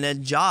odds and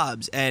end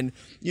jobs. And,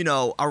 you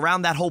know,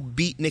 around that whole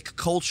beatnik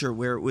culture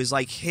where it was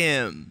like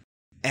him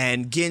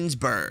and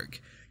Ginsberg,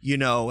 you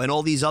know, and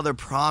all these other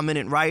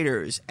prominent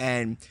writers,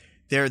 and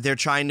they're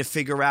trying to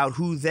figure out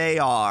who they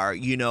are,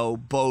 you know,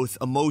 both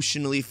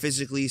emotionally,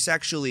 physically,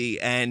 sexually.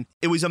 And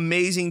it was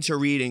amazing to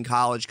read in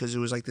college because it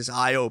was like this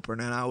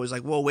eye-opener. And I was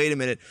like, whoa, wait a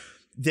minute.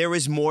 There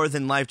is more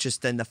than life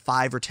just than the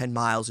 5 or 10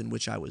 miles in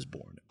which I was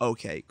born.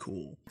 Okay,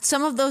 cool.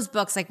 Some of those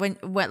books, like when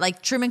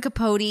like Truman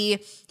Capote,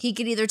 he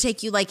could either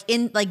take you like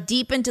in like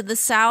deep into the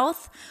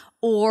South,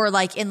 or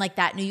like in like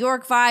that New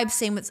York vibe.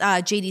 Same with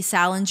J.D.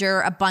 Salinger,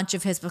 a bunch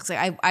of his books.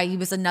 Like I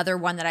was another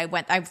one that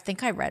I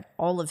think I read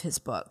all of his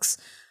books.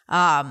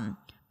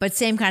 But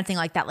same kind of thing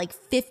like that, like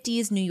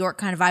 50s New York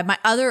kind of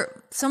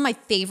vibe. Some of my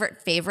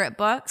favorite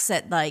books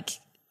that like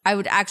I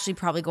would actually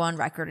probably go on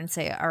record and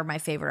say are my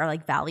favorite are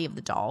like Valley of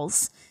the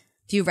Dolls.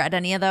 Have you read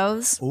any of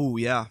those? Oh,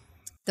 yeah.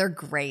 They're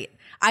great.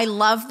 I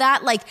love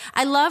that. Like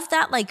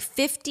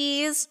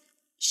 50s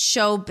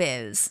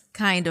showbiz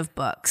kind of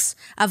books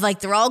of like,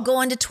 they're all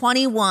going to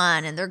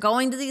 21 and they're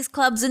going to these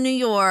clubs in New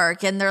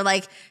York and they're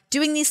like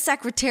doing these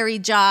secretary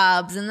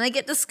jobs and they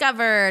get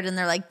discovered and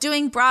they're like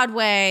doing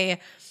Broadway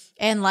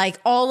and like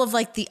all of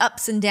like the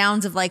ups and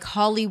downs of like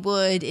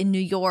Hollywood in New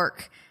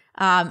York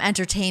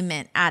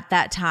entertainment at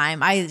that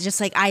time.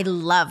 I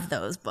love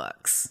those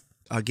books.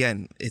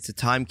 Again, it's a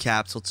time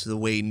capsule to the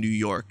way New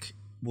York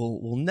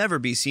will never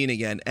be seen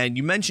again. And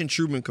you mentioned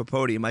Truman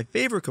Capote. My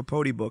favorite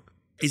Capote book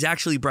is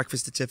actually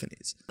Breakfast at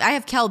Tiffany's. I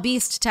have Kel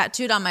Beast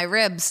tattooed on my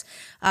ribs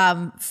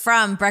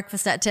from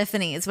Breakfast at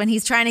Tiffany's when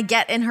he's trying to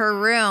get in her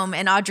room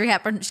and Audrey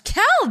Hepburn,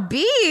 Kel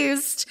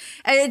Beast.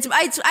 And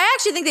I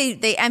actually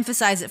think they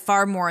emphasize it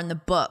far more in the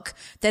book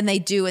than they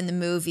do in the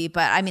movie.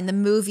 But I mean, the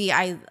movie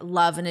I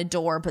love and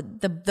adore,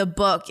 but the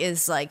book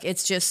is like,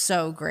 it's just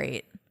so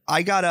great.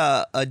 I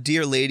got a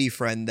dear lady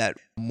friend that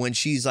when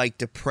she's like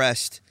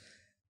depressed,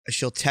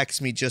 she'll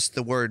text me just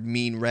the word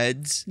Mean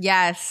Reds.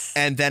 Yes.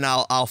 And then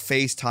I'll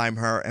FaceTime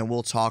her and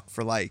we'll talk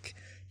for like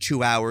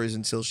 2 hours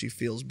until she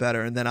feels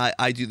better. And then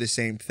I do the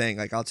same thing.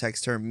 Like I'll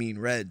text her Mean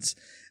Reds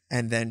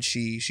and then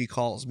she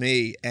calls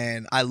me.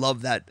 And I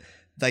love that,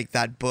 like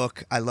that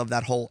book. I love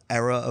that whole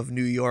era of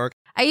New York.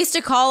 I used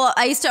to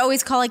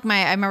always call like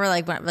I remember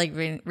like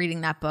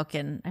reading that book,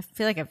 and I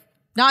feel like I've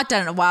not done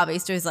it in a while, but I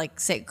used to always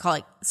call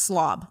like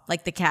Slob,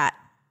 like the cat.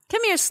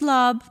 Come here,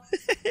 Slob.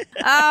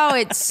 Oh,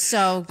 it's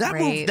so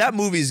great. That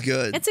movie's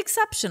good. It's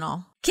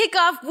exceptional. Kick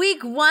off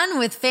week 1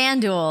 with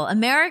FanDuel,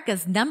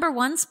 America's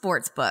 #1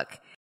 sports book.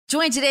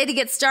 Join today to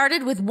get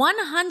started with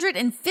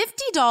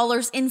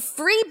 $150 in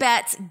free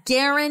bets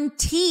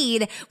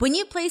guaranteed when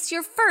you place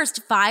your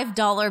first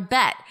 $5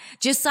 bet.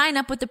 Just sign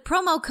up with the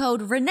promo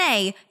code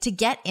Renee to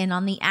get in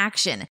on the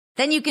action.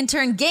 Then you can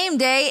turn game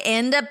day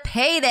into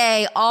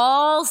payday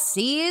all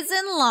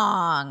season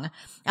long.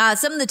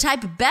 Some of the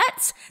type of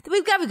bets that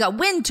we've got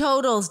win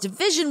totals,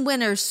 division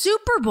winners,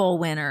 Super Bowl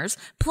winners,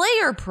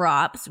 player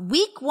props,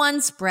 week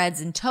 1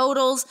 spreads and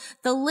totals.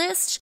 The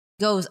list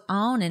goes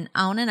on and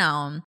on and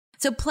on.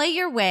 So play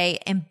your way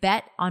and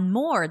bet on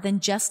more than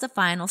just the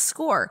final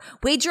score.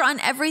 Wager on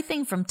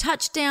everything from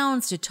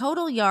touchdowns to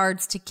total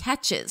yards to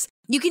catches.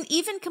 You can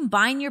even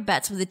combine your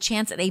bets with a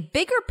chance at a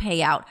bigger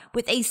payout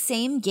with a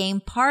same game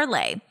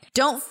parlay.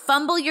 Don't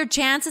fumble your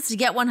chances to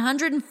get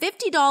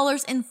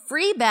 $150 in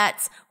free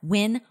bets,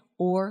 win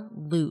or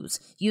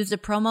lose. Use the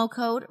promo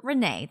code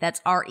Renee,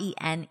 that's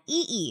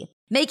RENEE.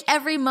 Make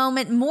every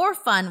moment more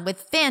fun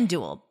with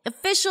FanDuel,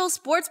 official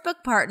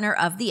sportsbook partner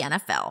of the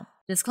NFL.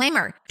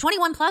 Disclaimer,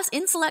 21 plus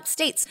in select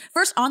states.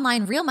 First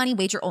online real money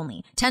wager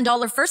only.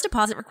 $10 first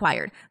deposit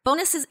required.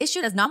 Bonuses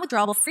issued as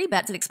non-withdrawable free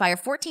bets that expire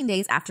 14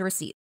 days after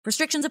receipt.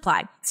 Restrictions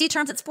apply. See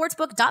terms at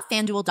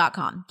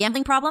sportsbook.fanduel.com.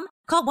 Gambling problem?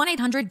 Call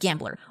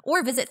 1-800-GAMBLER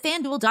or visit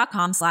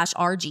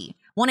fanduel.com/RG.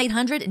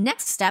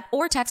 1-800-NEXT-STEP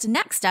or text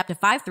NEXT-STEP to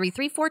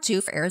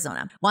 53342 for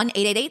Arizona.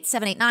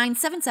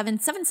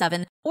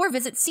 1-888-789-7777 or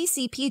visit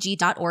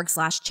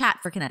ccpg.org/chat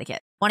for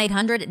Connecticut.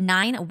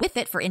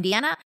 1-800-9-WITH-IT for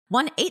Indiana.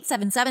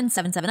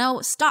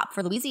 1-877-770-STOP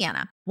for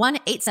Louisiana.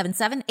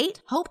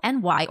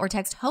 1-877-8-HOPE-NY or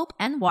text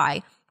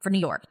HOPE-NY for New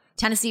York.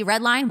 Tennessee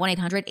Redline,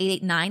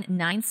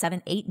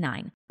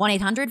 1-800-889-9789.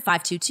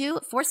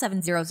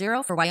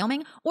 1-800-522-4700 for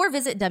Wyoming, or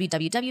visit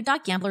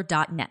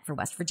www.gambler.net for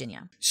West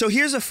Virginia. So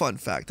here's a fun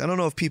fact. I don't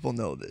know if people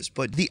know this,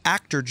 but the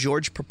actor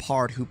George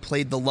Peppard, who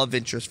played the love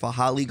interest for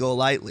Holly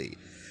Golightly,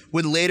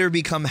 would later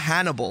become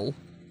Hannibal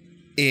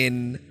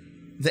in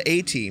the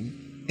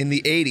A-Team in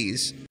the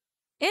 80s.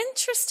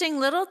 Interesting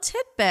little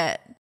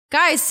tidbit.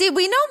 Guys, see,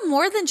 we know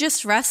more than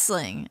just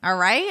wrestling, all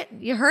right?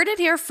 You heard it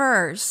here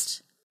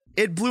first.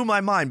 It blew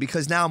my mind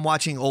because now I'm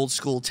watching old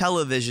school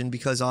television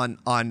because on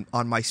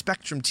my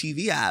Spectrum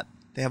TV app,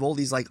 they have all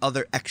these like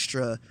other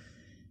extra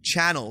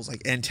channels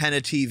like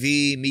Antenna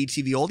TV, Me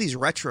TV, all these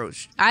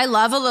retros. I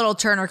love a little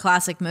Turner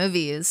Classic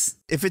Movies.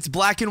 If it's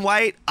black and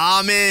white,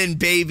 I'm in,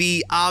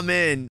 baby. I'm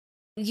in.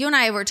 You and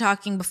I were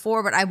talking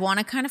before, but I want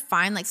to kind of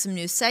find like some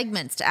new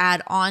segments to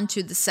add on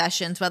to the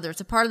sessions, whether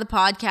it's a part of the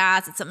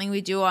podcast, it's something we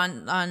do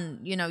on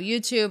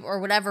YouTube or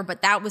whatever.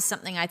 But that was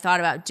something I thought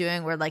about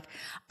doing where like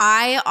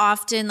I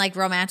often like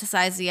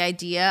romanticize the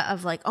idea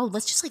of like, oh,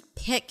 let's just like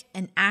pick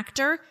an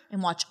actor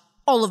and watch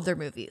all of their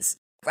movies.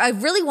 I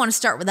really want to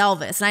start with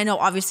Elvis. And I know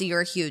obviously you're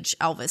a huge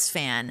Elvis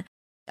fan.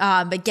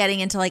 But getting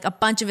into like a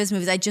bunch of his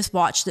movies, I just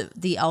watched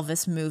the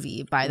Elvis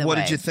movie, by the way. What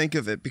did you think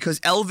of it? Because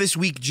Elvis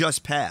Week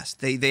just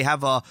passed. They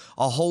have a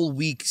whole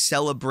week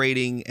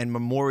celebrating and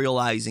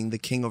memorializing the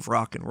king of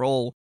rock and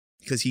roll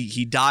because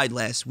he died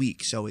last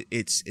week. So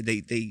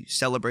they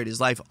celebrate his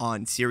life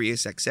on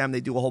Sirius XM.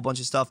 They do a whole bunch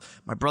of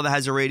stuff. My brother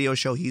has a radio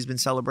show. He's been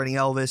celebrating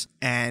Elvis.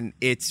 And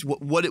it's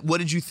what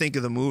did you think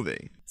of the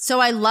movie? So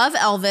I love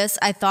Elvis.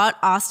 I thought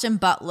Austin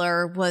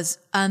Butler was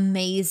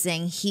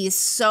amazing. He's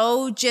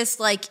so just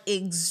like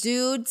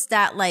exudes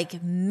that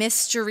like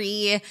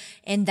mystery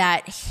and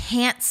that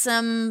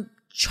handsome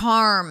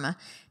charm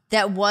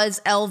that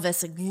was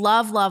Elvis. Like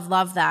love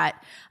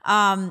that.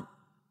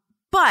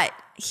 But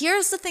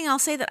here's the thing I'll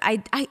say that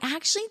I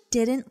actually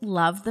didn't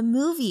love the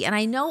movie. And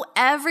I know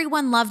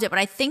everyone loved it, but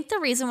I think the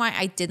reason why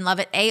I didn't love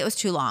it, A, it was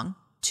too long.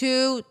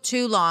 Too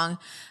long.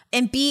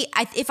 And B,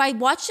 if I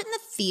watched it in the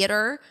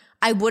theater,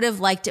 I would have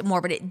liked it more,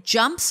 but it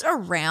jumps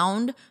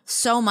around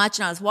so much.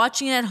 And I was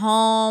watching it at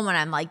home and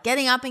I'm like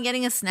getting up and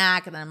getting a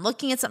snack and then I'm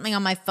looking at something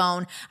on my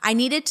phone. I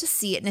needed to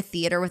see it in a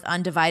theater with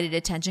undivided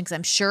attention because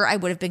I'm sure I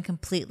would have been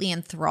completely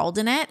enthralled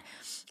in it.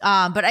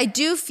 But I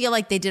do feel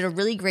like they did a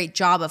really great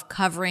job of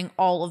covering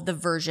all of the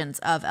versions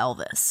of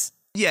Elvis.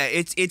 Yeah,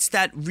 it's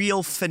that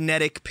real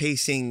phonetic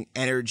pacing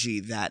energy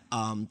that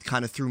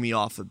kind of threw me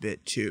off a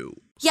bit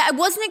too. Yeah, I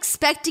wasn't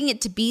expecting it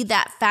to be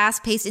that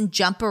fast paced and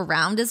jump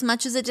around as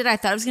much as it did. I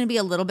thought it was going to be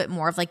a little bit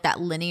more of like that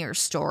linear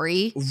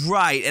story.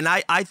 Right, and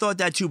I thought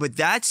that too, but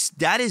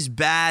that is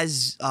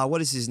Baz,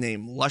 what is his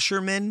name?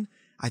 Luhrmann?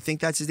 I think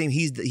that's his name.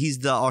 He's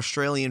the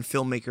Australian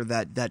filmmaker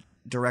that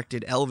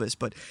directed Elvis,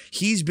 but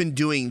he's been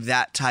doing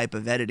that type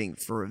of editing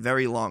for a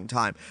very long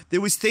time.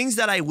 There was things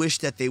that I wish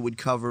that they would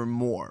cover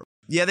more.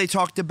 Yeah, they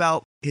talked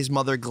about his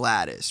mother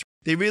Gladys.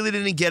 They really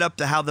didn't get up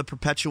to how the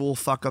perpetual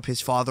fuck up his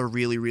father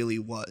really, really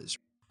was.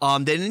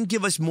 They didn't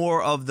give us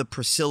more of the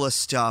Priscilla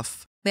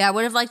stuff. Yeah, I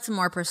would have liked some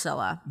more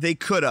Priscilla. They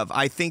could have.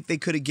 I think they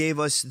could have gave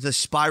us the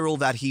spiral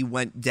that he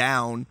went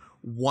down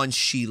once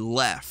she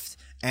left,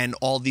 and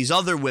all these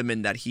other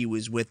women that he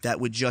was with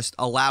that would just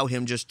allow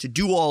him just to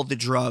do all the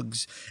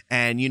drugs.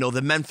 And, you know,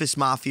 the Memphis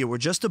Mafia were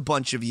just a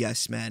bunch of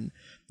yes men.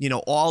 You know,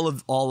 all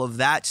of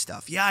that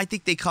stuff. Yeah, I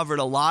think they covered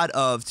a lot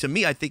of, to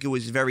me, I think it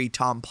was very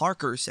Tom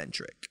Parker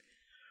centric,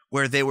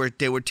 where they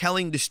were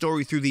telling the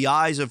story through the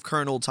eyes of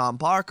Colonel Tom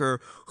Parker,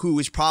 who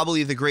is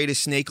probably the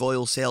greatest snake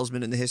oil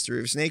salesman in the history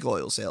of snake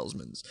oil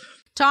salesmen.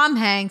 Tom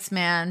Hanks,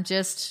 man,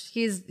 just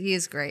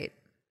he's great.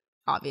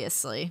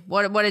 Obviously,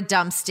 what a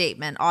dumb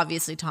statement.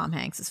 Obviously, Tom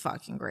Hanks is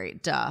fucking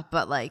great, duh.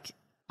 But like,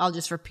 I'll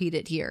just repeat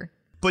it here.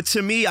 But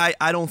to me,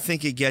 I don't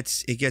think it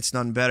gets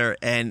none better.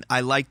 And I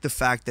like the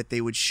fact that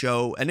they would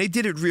show, and they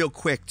did it real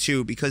quick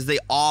too, because they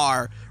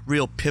are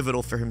real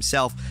pivotal for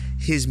himself,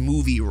 his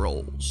movie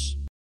roles.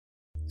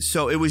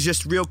 So it was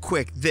just real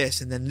quick, this,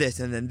 and then this,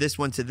 and then this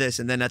one to this.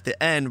 And then at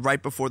the end,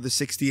 right before the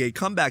 68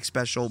 comeback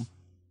special,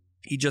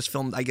 he just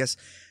filmed, I guess,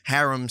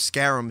 Harem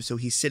Scarum. So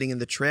he's sitting in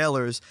the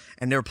trailers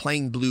and they're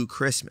playing Blue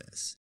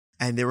Christmas.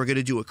 And they were going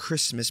to do a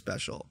Christmas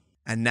special.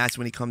 And that's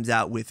when he comes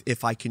out with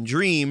If I Can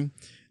Dream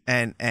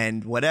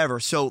and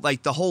whatever. So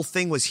like the whole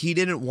thing was he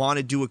didn't want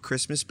to do a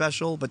Christmas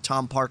special, but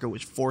Tom Parker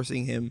was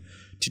forcing him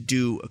to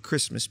do a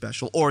Christmas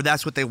special, or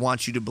that's what they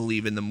want you to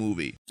believe in the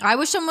movie. I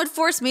wish someone would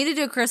force me to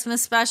do a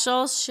Christmas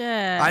special.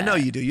 Shit. I know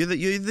you do.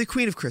 You're the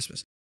queen of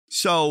Christmas.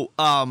 So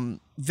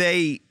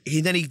he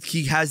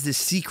has this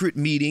secret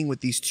meeting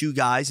with these two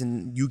guys,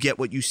 and you get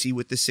what you see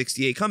with the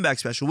 68 comeback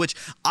special, which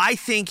I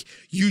think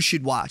you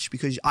should watch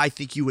because I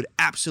think you would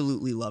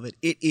absolutely love it.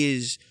 It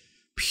is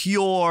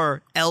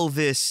pure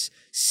Elvis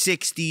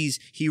 60s.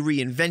 He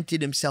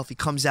reinvented himself. He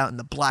comes out in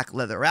the black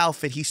leather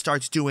outfit. He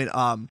starts doing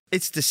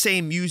it's the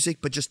same music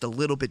but just a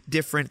little bit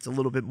different. It's a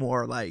little bit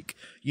more like,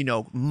 you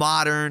know,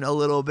 modern a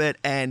little bit,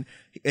 and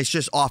it's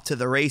just off to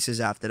the races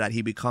after that.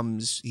 He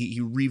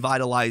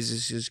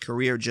revitalizes his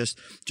career just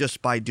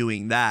by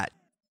doing that.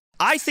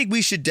 I think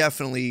we should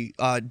definitely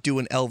do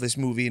an Elvis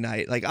movie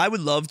night. Like, I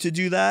would love to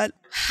do that.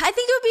 I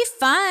think it would be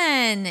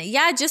fun.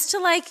 Yeah, just to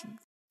like,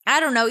 I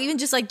don't know, even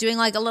just like doing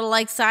like a little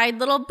like side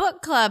little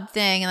book club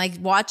thing and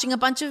like watching a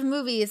bunch of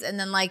movies and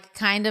then like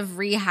kind of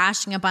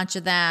rehashing a bunch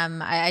of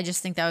them. I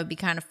just think that would be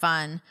kind of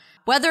fun.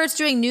 Whether it's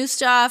doing new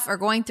stuff or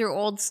going through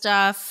old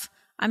stuff,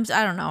 I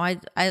don't know.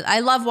 I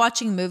love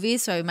watching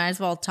movies, so we might as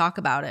well talk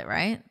about it,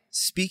 right?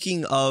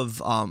 Speaking of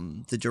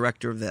the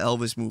director of the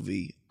Elvis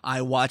movie,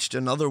 I watched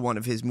another one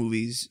of his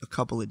movies a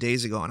couple of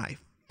days ago and I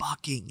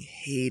fucking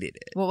hated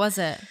it. What was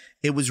it?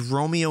 It was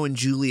Romeo and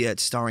Juliet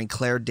starring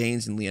Claire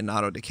Danes and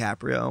Leonardo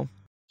DiCaprio.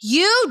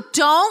 You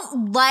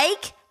don't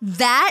like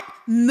that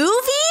movie?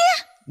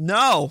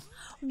 No.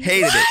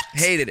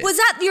 Hated it. Was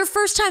that your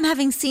first time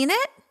having seen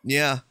it?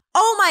 Yeah.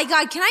 Oh my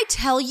God, can I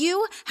tell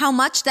you how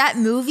much that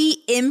movie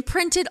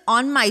imprinted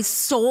on my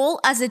soul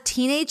as a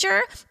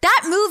teenager?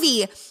 That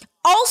movie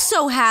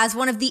also has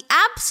one of the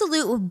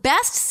absolute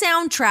best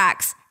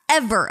soundtracks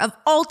ever of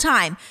all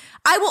time.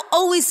 I will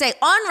always say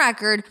on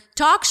record,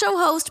 Talk Show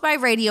Host by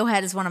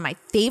Radiohead is one of my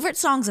favorite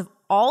songs of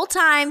all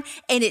time,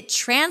 and it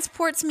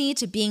transports me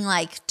to being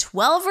like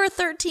 12 or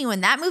 13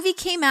 when that movie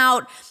came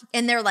out,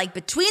 and they're like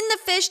between the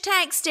fish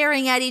tanks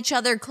staring at each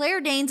other.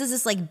 Claire Danes is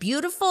this like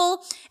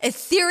beautiful,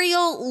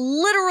 ethereal,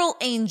 literal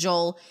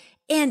angel.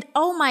 And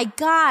oh my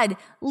God,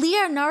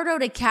 Leonardo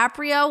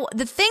DiCaprio,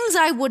 the things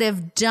I would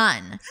have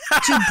done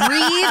to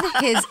breathe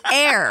his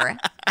air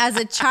as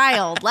a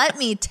child, let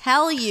me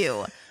tell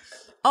you.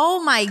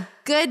 Oh my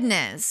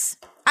goodness.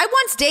 I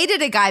once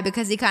dated a guy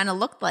because he kind of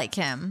looked like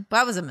him.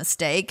 That was a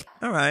mistake.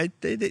 All right.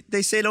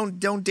 They say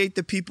don't date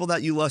the people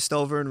that you lust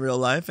over in real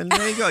life, and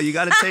there you go. You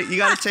got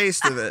a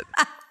taste of it.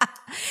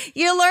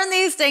 You learn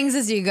these things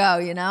as you go,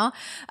 you know?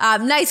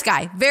 Nice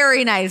guy.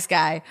 Very nice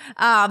guy.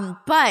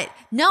 But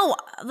no,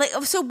 like,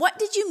 so what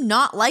did you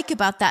not like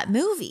about that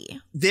movie?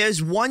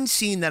 There's one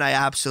scene that I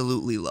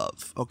absolutely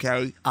love.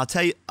 Okay. I'll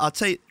tell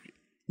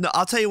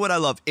you what I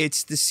love.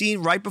 It's the scene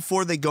right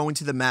before they go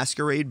into the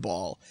masquerade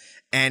ball,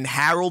 and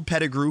Harold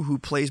Pettigrew, who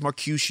plays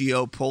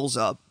Mercutio, pulls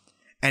up,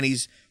 and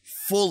he's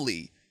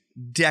fully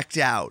decked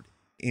out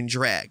in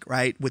drag,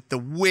 right? With the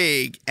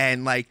wig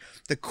and like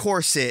the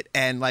corset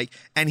and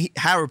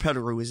Harold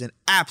Pettigrew is an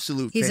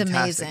absolute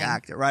fantastic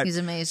actor, right? He's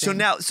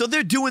amazing. So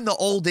they're doing the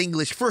old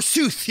English,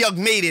 forsooth,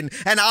 young maiden,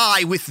 and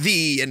I with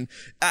thee. And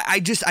I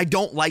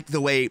don't like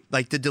the way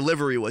like the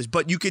delivery was,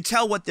 but you could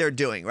tell what they're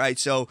doing, right?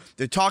 So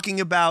they're talking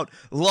about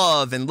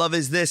love and love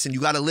is this and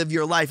you got to live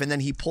your life. And then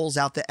he pulls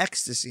out the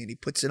ecstasy and he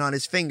puts it on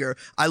his finger.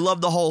 I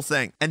love the whole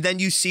thing. And then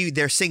you see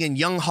they're singing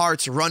Young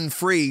Hearts Run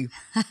Free.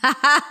 Yes.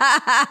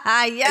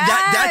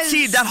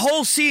 That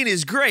whole scene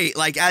is great.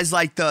 Like as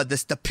like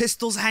the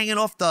pistols hanging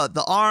off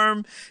the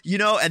arm, you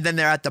know, and then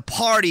they're at the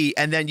party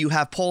and then you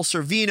have Paul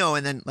Sorvino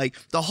and then like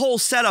the whole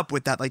setup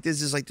with that, like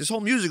this is like this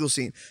whole musical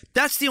scene.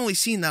 That's the only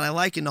scene that I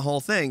like in the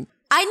whole thing.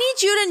 I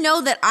need you to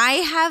know that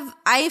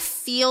I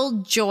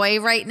feel joy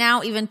right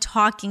now even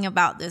talking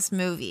about this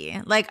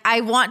movie. Like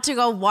I want to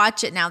go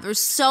watch it now. There's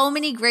so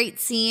many great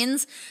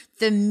scenes.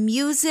 The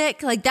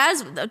music, like that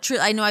is true.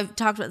 I know I've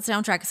talked about the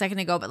soundtrack a second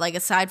ago, but like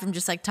aside from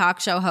just like talk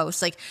show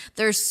hosts, like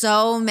there's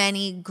so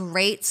many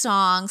great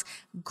songs,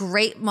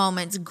 great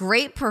moments,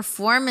 great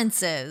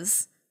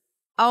performances.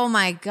 Oh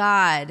my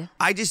God.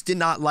 I just did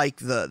not like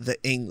the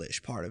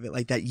English part of it,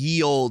 like that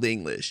ye old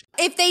English.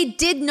 If they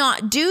did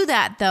not do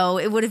that though,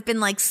 it would have been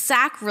like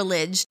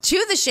sacrilege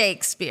to the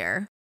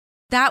Shakespeare.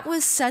 That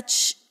was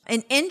such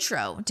an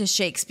intro to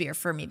Shakespeare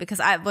for me because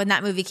when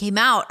that movie came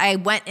out, I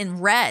went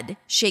and read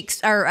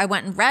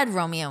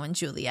Romeo and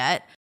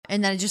Juliet.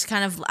 And then it just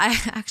kind of, I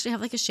actually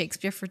have like a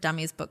Shakespeare for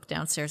Dummies book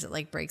downstairs that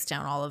like breaks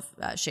down all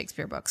of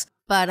Shakespeare books.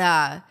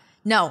 But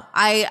no,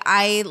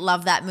 I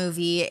love that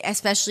movie,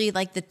 especially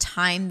like the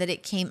time that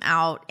it came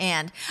out.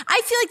 And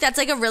I feel like that's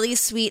like a really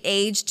sweet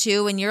age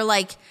too. And you're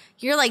like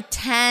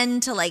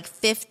 10 to like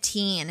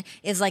 15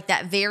 is like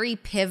that very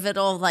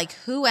pivotal, like,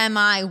 who am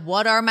I?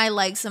 What are my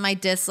likes and my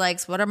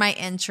dislikes? What are my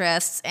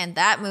interests? And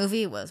that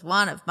movie was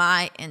one of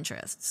my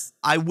interests.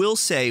 I will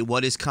say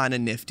what is kind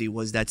of nifty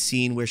was that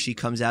scene where she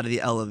comes out of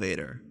the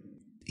elevator.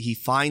 He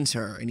finds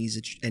her and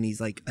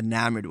he's like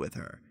enamored with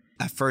her.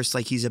 At first,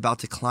 like he's about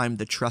to climb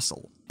the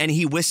trestle. And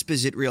he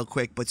whispers it real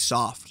quick, but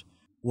soft.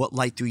 What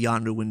light through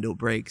yonder window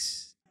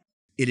breaks?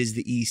 It is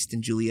the east,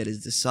 and Juliet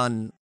is the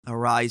sun.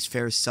 Arise,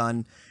 fair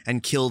sun,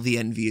 and kill the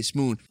envious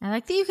moon. I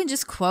like that you can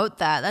just quote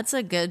that. That's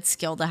a good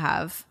skill to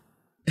have.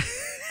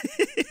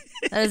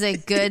 That is a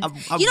good... I'm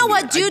you know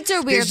weird. what? Dudes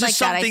are weird like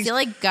that. I something- feel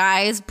like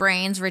guys'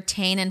 brains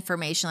retain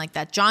information like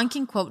that. John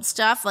can quote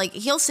stuff. Like,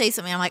 he'll say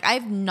something. I'm like, I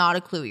have not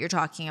a clue what you're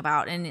talking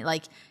about. And,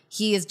 like,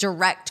 he is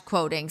direct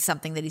quoting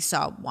something that he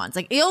saw once.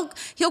 Like, he'll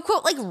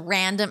quote, like,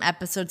 random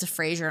episodes of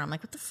Frasier. And I'm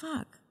like, what the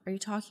fuck are you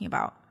talking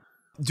about?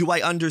 Do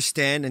I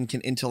understand and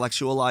can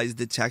intellectualize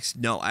the text?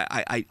 No,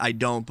 I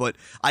don't. But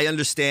I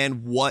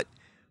understand what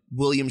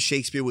William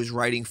Shakespeare was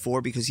writing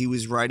for, because he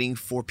was writing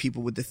for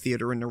people with the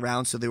theater and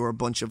around. So there were a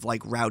bunch of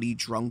like rowdy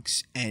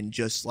drunks and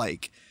just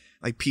like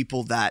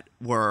people that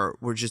were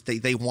just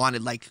they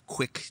wanted like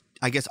quick,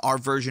 I guess our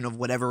version of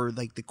whatever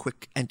like the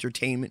quick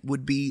entertainment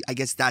would be. I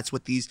guess that's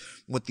what these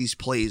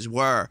plays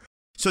were.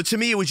 So to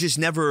me, it was just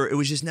never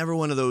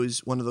one of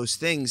those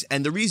things.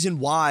 And the reason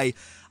why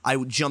I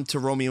would jump to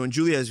Romeo and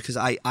Juliet is because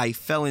I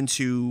fell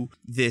into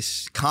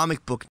this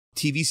comic book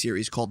TV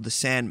series called The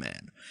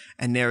Sandman.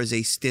 And there's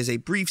a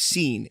brief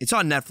scene. It's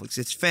on Netflix.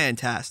 It's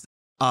fantastic.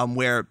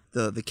 Where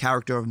the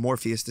character of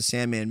Morpheus, the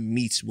Sandman,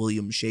 meets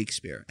William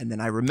Shakespeare. And then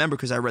I remember,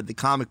 because I read the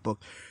comic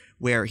book,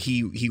 where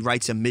he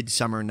writes A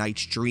Midsummer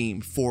Night's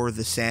Dream for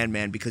the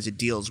Sandman, because it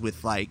deals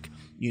with like,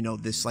 you know,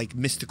 this like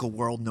mystical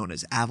world known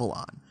as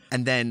Avalon.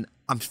 And then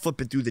I'm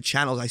flipping through the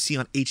channels. I see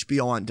on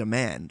HBO On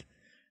Demand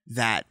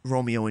that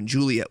Romeo and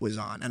Juliet was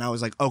on. And I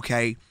was like,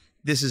 okay,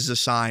 this is a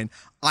sign.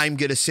 I'm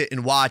going to sit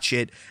and watch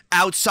it.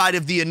 Outside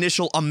of the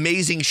initial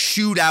amazing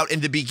shootout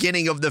in the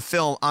beginning of the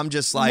film, I'm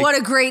just like... What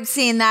a great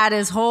scene that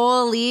is.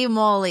 Holy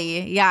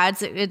moly. Yeah,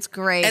 it's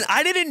great. And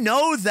I didn't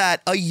know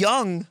that a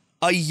young,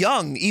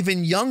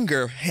 even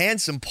younger,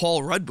 handsome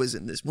Paul Rudd was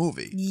in this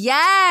movie.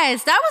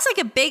 Yes, that was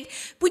like a big...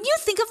 When you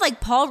think of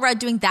like Paul Rudd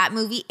doing that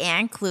movie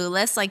and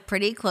Clueless, like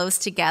pretty close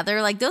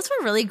together, like those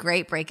were really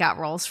great breakout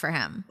roles for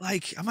him.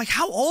 Like, I'm like,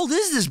 how old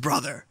is this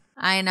brother?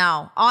 I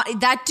know.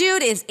 That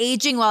dude is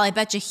aging well. I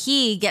bet you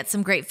he gets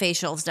some great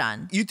facials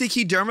done. You think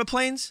he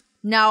dermaplanes?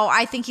 No,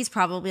 I think he's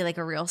probably like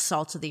a real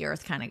salt of the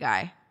earth kind of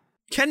guy.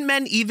 Can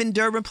men even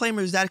dermaplane,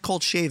 or is that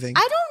called shaving?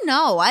 I don't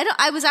know.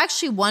 I was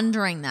actually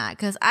wondering that,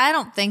 because I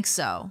don't think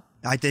so.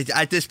 I think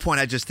at this point,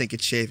 I just think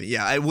it's shaving.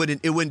 Yeah, it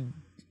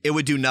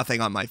would do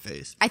nothing on my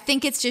face. I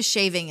think it's just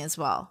shaving as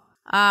well.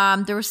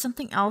 There was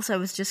something else I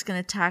was just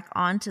going to tack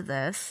onto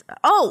this.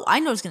 Oh, I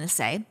know what I was going to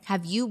say.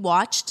 Have you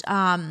watched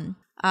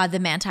the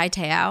Manti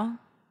Te'o?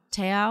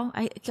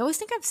 I always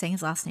think I'm saying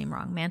his last name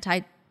wrong.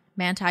 Manti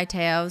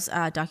Te'o's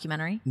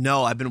documentary.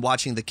 No, I've been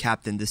watching The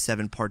Captain, the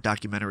 7-part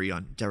documentary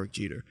on Derek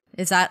Jeter.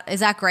 Is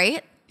that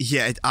great?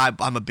 Yeah,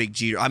 I'm a big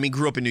Jeter. I mean,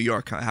 grew up in New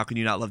York. How can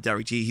you not love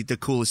Derek Jeter? He's the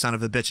coolest son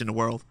of a bitch in the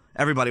world.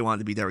 Everybody wanted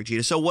to be Derek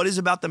Jeter. So what is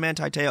about the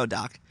Manti Te'o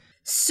doc?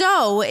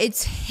 So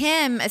it's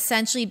him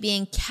essentially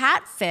being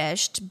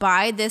catfished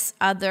by this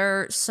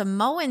other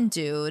Samoan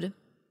dude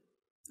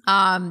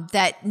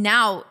that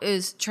now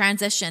is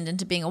transitioned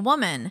into being a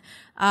woman.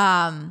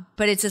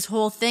 But it's this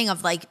whole thing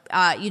of like,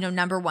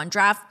 number one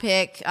draft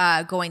pick,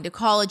 going to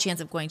college. He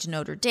ends up going to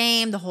Notre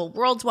Dame. The whole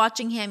world's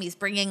watching him. He's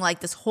bringing like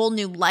this whole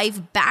new life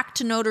back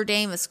to Notre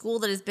Dame, a school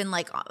that has been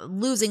like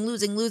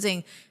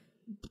losing,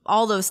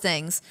 all those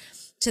things,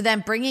 to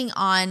then bringing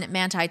on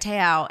Manti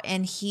Te'o,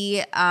 and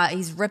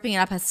he's ripping it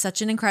up, has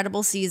such an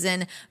incredible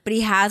season, but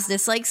he has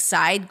this like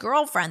side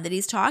girlfriend that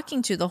he's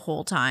talking to the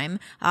whole time.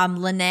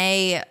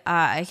 Lene,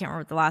 I can't remember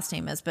what the last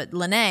name is, but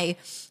Lene.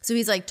 So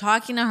he's like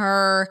talking to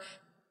her.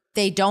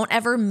 They don't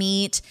ever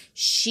meet.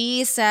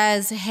 She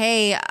says,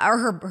 hey, or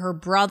her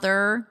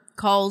brother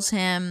calls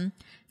him,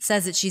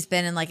 says that she's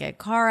been in like a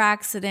car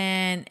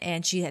accident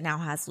and she now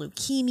has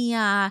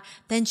leukemia.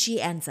 Then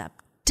she ends up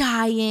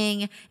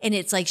dying, and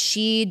it's like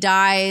she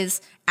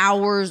dies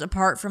hours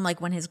apart from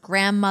like when his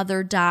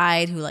grandmother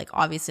died, who like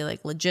obviously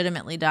like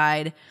legitimately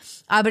died.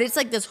 But it's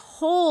like this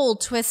whole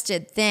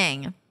twisted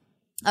thing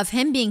of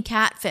him being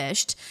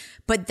catfished.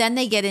 But then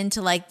they get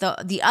into like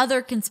the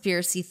other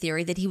conspiracy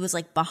theory that he was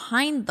like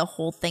behind the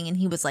whole thing and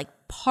he was like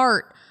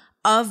part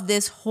of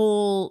this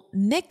whole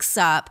mix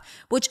up,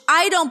 which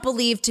I don't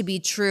believe to be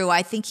true.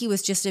 I think he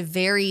was just a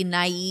very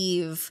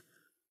naive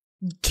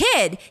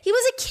kid. He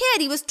was a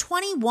kid. He was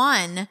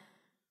 21,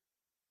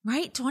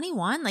 right?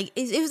 21. Like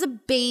it was a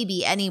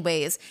baby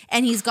anyways.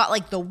 And he's got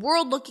like the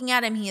world looking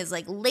at him. He is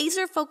like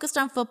laser focused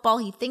on football.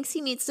 He thinks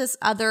he meets this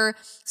other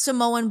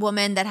Samoan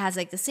woman that has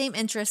like the same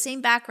interests, same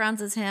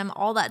backgrounds as him,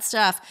 all that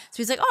stuff. So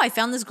he's like, oh, I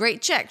found this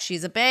great chick.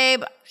 She's a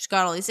babe. She's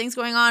got all these things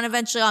going on.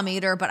 Eventually I'll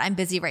meet her, but I'm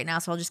busy right now.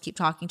 So I'll just keep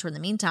talking to her in the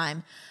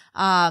meantime.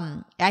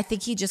 I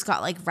think he just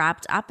got like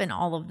wrapped up in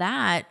all of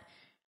that.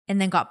 And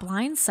then got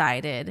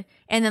blindsided.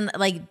 And then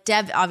like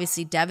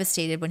obviously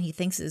devastated when he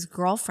thinks his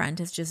girlfriend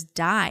has just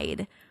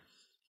died.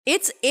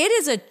 It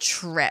is a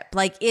trip.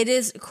 Like it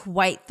is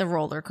quite the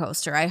roller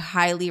coaster. I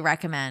highly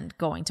recommend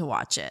going to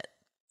watch it.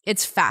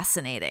 It's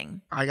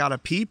fascinating. I gotta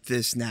peep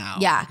this now.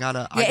 Yeah.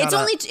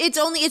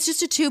 It's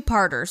just a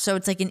 2-parter. So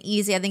it's like an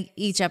easy, I think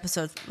each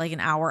episode's like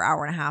an hour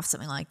and a half,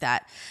 something like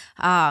that.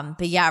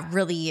 But yeah,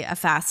 really a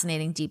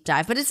fascinating deep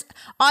dive. But it's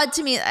odd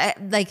to me,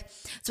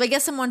 so I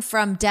guess someone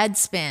from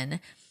Deadspin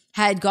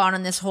had gone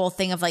on this whole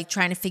thing of like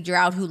trying to figure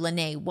out who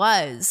Lene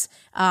was.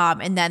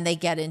 And then they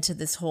get into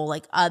this whole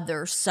like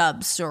other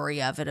sub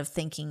story of it, of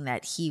thinking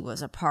that he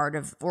was a part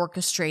of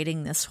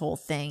orchestrating this whole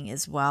thing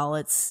as well.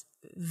 It's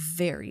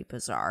very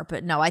bizarre.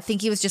 But no, I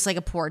think he was just like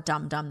a poor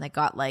dum-dum that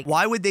got like...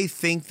 Why would they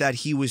think that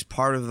he was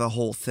part of the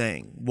whole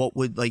thing? What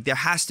would, like, there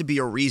has to be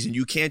a reason.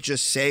 You can't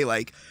just say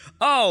like,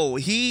 oh,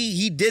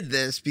 he did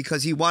this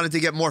because he wanted to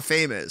get more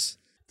famous.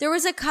 There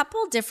was a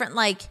couple different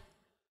like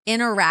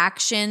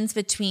interactions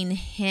between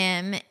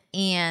him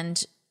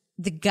and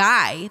the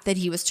guy that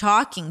he was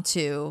talking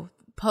to,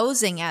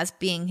 posing as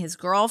being his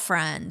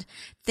girlfriend.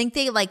 I think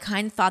they like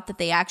kind of thought that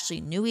they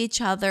actually knew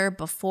each other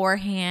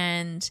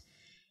beforehand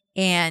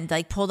and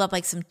like pulled up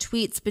like some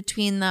tweets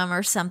between them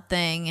or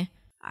something.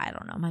 I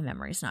don't know. My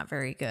memory's not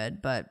very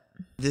good, but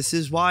this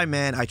is why,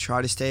 man, I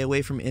try to stay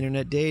away from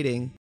internet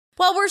dating.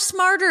 Well, we're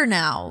smarter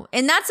now.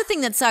 And that's the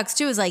thing that sucks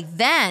too, is like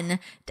then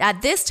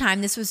at this time,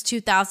 this was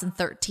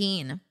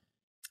 2013.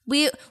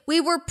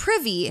 We were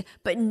privy,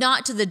 but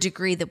not to the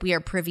degree that we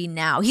are privy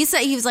now. He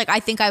said, he was like, I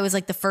think I was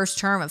like the first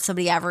term of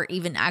somebody ever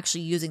even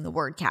actually using the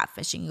word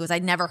catfishing. He goes,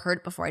 I'd never heard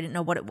it before. I didn't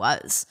know what it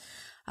was.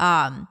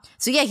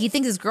 So yeah, he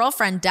thinks his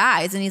girlfriend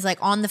dies and he's like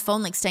on the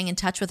phone, like staying in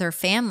touch with her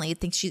family. He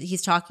thinks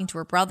he's talking to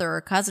her brother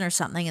or cousin or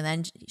something. And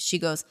then she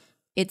goes,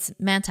 it's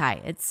Manti,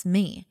 it's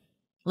me.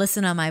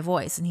 Listen to my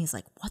voice. And he's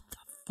like, what the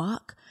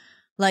fuck?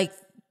 Like,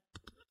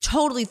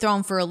 totally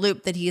thrown for a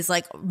loop that he's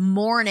like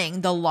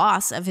mourning the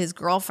loss of his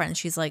girlfriend.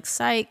 She's like,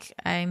 psych,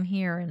 I'm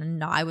here. And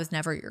no, I was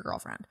never your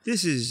girlfriend.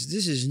 This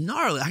is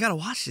gnarly. I gotta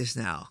watch this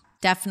now.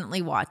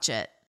 Definitely watch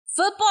it.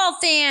 Football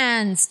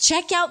fans,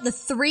 check out the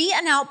 3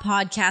 and Out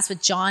podcast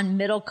with John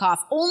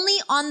Middlecoff, only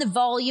on the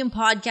Volume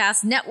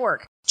Podcast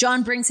Network.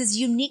 John brings his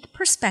unique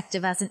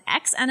perspective as an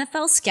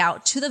ex-NFL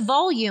scout to the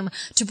Volume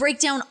to break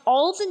down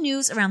all the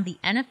news around the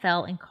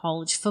NFL and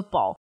college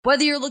football.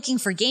 Whether you're looking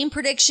for game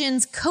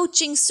predictions,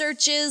 coaching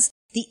searches,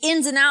 the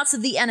ins and outs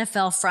of the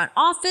NFL front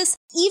office,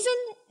 even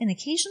an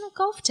occasional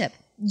golf tip,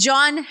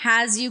 John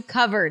has you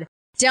covered.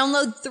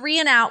 Download 3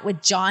 and Out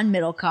with John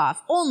Middlecoff,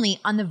 only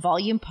on the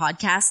Volume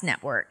Podcast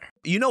Network.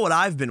 You know what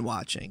I've been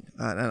watching?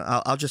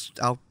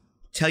 I'll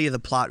tell you the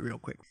plot real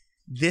quick.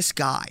 This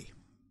guy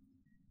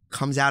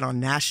comes out on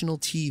national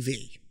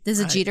TV. This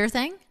is a Jeter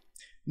thing?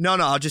 No, I'm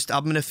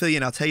going to fill you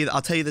in. I'll tell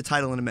you the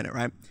title in a minute,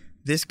 right?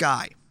 This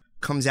guy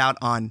comes out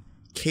on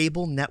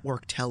cable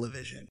network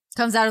television.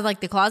 Comes out of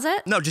like the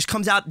closet? No, just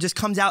comes out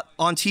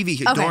on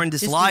TV during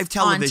this live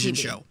television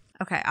show.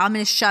 Okay, I'm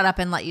going to shut up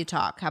and let you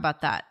talk. How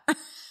about that?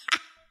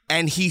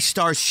 And he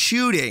starts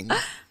shooting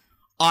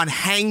on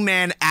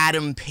Hangman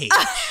Adam Page.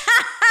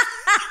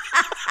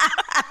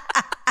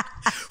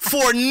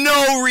 For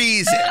no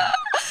reason.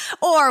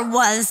 Or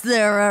was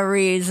there a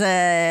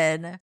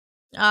reason?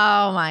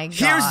 Oh my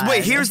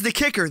God. Here's the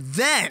kicker.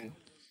 Then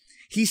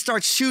he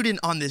starts shooting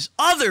on this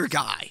other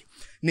guy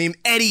named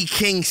Eddie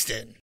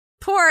Kingston.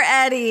 Poor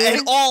Eddie.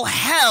 And all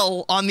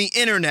hell on the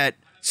internet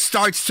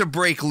starts to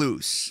break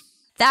loose.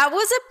 That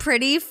was a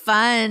pretty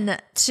fun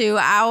 2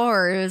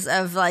 hours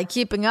of like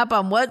keeping up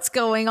on what's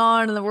going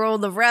on in the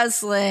world of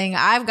wrestling.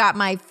 I've got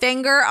my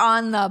finger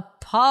on the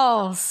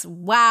pulse.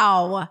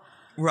 Wow.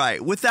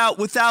 Right.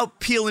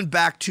 Without peeling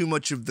back too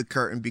much of the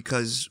curtain,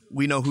 because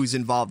we know who's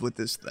involved with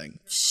this thing.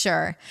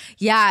 Sure.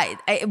 Yeah.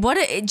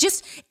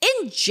 Just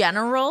in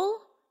general,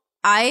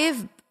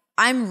 my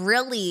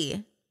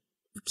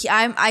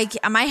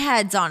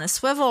head's on a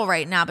swivel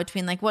right now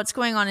between like what's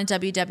going on in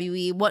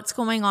WWE, what's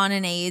going on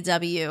in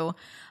AEW.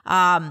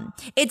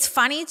 It's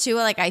funny too.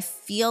 Like I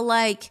feel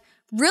like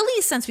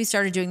really since we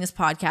started doing this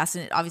podcast,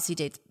 and it obviously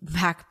dates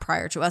back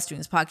prior to us doing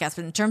this podcast,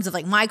 but in terms of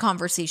like my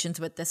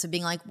conversations with this of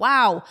being like,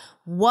 wow,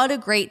 what a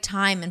great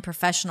time in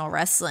professional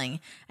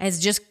wrestling has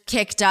just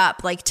kicked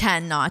up like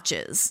 10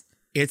 notches.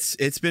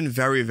 It's been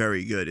very,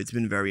 very good. It's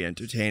been very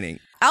entertaining.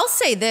 I'll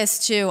say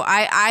this too.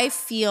 I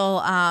feel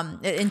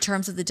in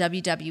terms of the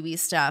WWE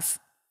stuff,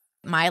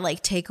 my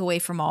like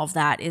takeaway from all of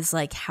that is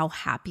like how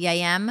happy I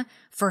am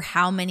for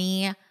how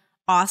many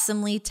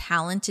awesomely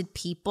talented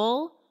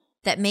people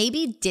that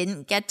maybe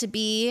didn't get to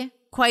be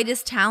quite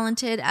as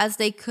talented as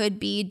they could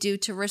be due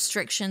to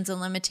restrictions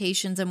and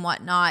limitations and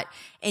whatnot.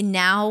 And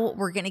now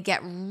we're going to get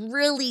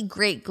really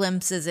great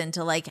glimpses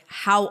into like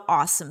how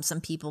awesome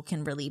some people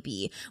can really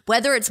be.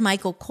 Whether it's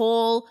Michael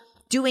Cole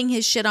doing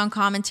his shit on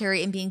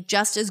commentary and being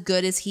just as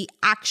good as he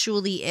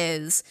actually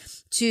is,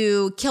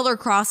 to Killer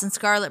Cross and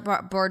Scarlett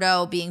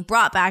Bordeaux being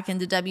brought back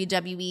into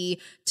WWE,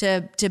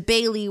 to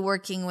Bayley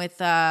working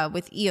with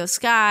Io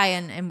Sky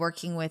and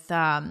working with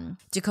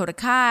Dakota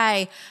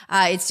Kai.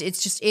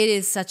 It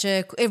is such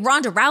a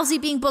Ronda Rousey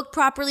being booked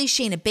properly,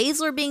 Shayna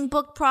Baszler being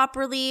booked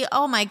properly.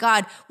 Oh my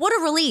God, what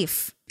a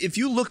relief! If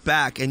you look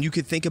back and you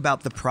could think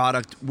about the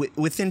product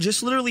within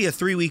just literally a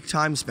 3-week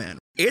time span,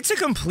 it's a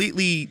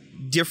completely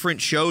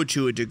different show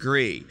to a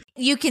degree.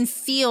 You can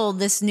feel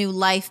this new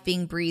life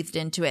being breathed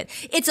into it.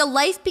 It's a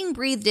life being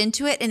breathed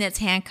into it, and its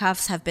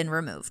handcuffs have been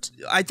removed.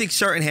 I think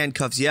certain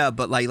handcuffs, yeah,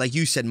 but like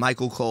you said,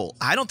 Michael Cole,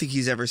 I don't think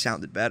he's ever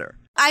sounded better.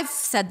 I've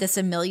said this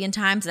a million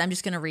times, and I'm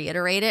just going to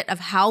reiterate it, of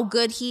how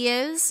good he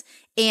is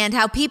and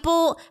how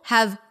people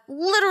have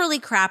literally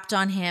crapped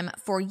on him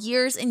for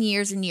years and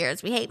years and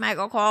years. We hate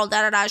Michael Cole,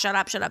 da-da-da, shut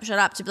up.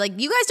 To be like,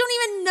 you guys don't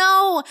even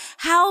know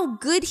how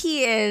good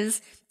he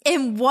is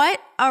and what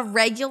a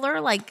regular,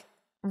 like,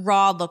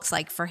 Raw looks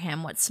like for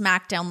him, what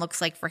SmackDown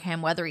looks like for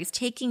him, whether he's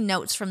taking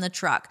notes from the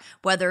truck,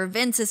 whether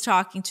Vince is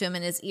talking to him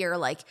in his ear.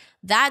 Like,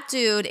 that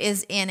dude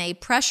is in a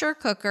pressure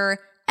cooker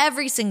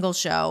every single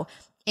show,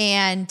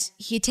 and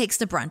he takes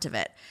the brunt of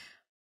it.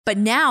 But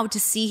now to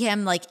see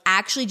him like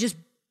actually just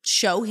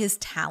show his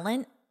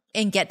talent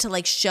and get to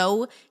like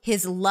show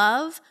his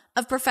love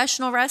of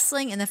professional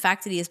wrestling and the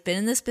fact that he has been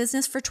in this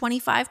business for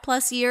 25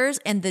 plus years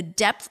and the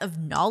depth of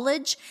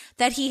knowledge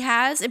that he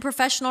has in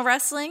professional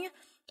wrestling,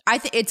 I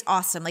think it's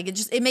awesome. Like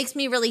it makes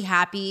me really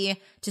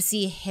happy to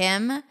see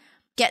him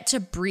get to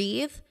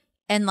breathe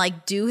and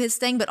like do his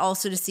thing, but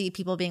also to see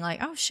people being like,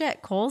 oh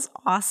shit, Cole's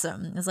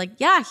awesome. It's like,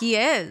 yeah, he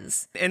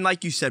is. And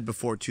like you said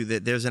before too,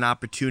 that there's an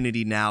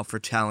opportunity now for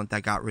talent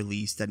that got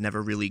released that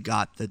never really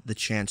got the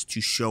chance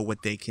to show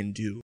what they can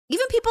do.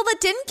 Even people that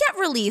didn't get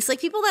released,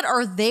 like people that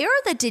are there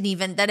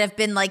that have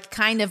been like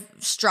kind of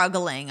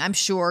struggling, I'm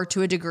sure,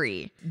 to a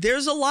degree.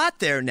 There's a lot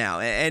there now.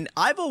 And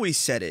I've always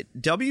said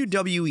it.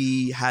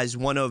 WWE has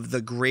one of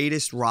the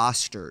greatest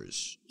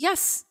rosters.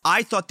 Yes.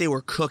 I thought they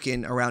were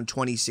cooking around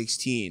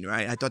 2016,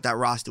 right? I thought that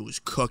roster was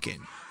cooking.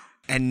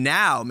 And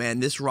now, man,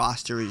 this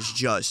roster is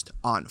just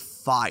on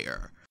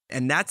fire.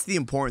 And that's the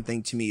important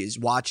thing to me, is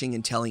watching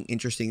and telling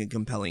interesting and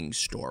compelling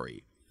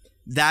story.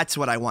 That's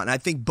what I want. And I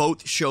think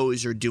both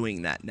shows are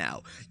doing that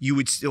now. You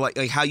would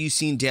like how you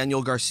seen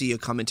Daniel Garcia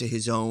come into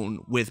his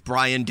own with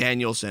Bryan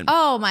Danielson.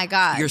 Oh my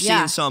God. You're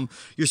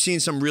seeing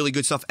some really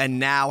good stuff. And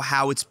now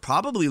how it's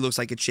probably looks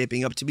like it's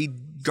shaping up to be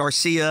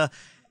Garcia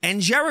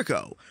and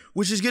Jericho,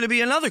 which is going to be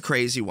another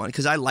crazy one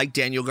because I like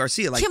Daniel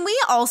Garcia. Like, can we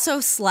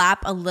also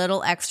slap a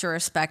little extra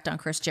respect on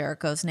Chris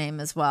Jericho's name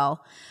as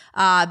well?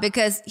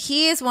 Because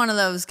he is one of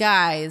those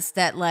guys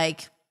that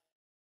like,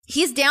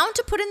 he's down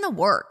to put in the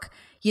work.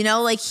 You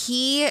know, like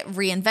he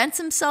reinvents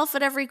himself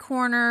at every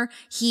corner.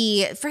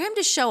 For him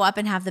to show up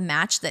and have the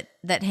match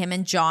that him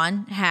and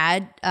John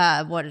had,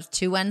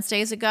 2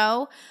 Wednesdays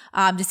ago,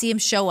 to see him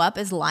show up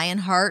as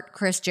Lionheart,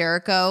 Chris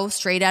Jericho,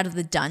 straight out of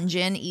the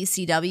dungeon,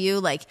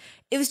 ECW, like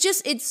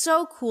it's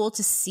so cool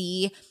to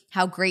see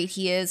how great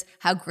he is,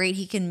 how great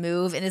he can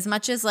move. And as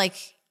much as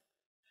like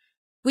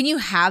when you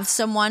have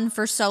someone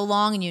for so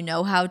long and you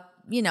know how,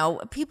 you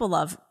know, people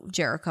love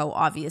Jericho,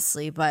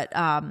 obviously, but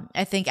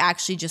I think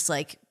actually just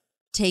like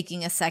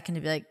taking a second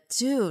to be like,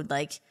 dude,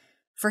 like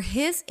for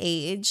his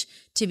age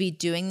to be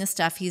doing the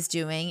stuff he's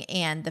doing,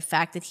 and the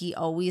fact that he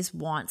always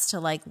wants to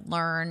like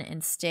learn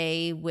and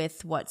stay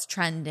with what's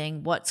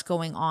trending, what's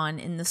going on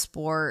in the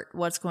sport,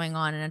 what's going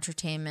on in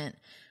entertainment,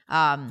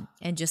 and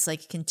just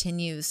like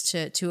continues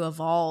to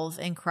evolve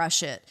and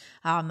crush it.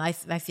 I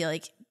feel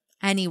like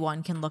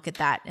anyone can look at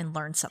that and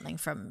learn something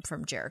from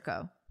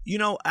Jericho. You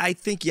know, I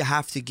think you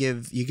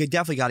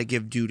definitely got to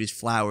give dude his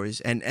flowers.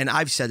 And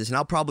I've said this, and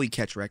I'll probably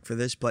catch wreck for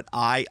this, but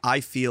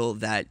I feel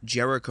that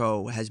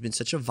Jericho has been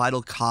such a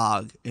vital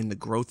cog in the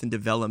growth and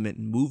development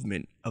and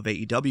movement of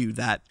AEW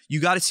that you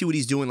got to see what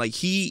he's doing. Like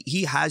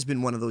he has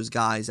been one of those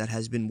guys that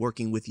has been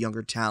working with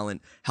younger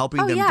talent,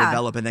 helping them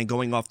develop, and then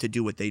going off to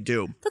do what they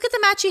do. Look at the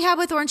match he had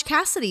with Orange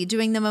Cassidy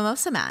doing the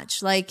Mimosa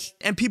match.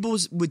 And people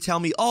would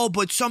tell me, oh,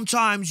 but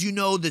sometimes, you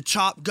know, the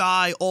top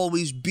guy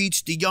always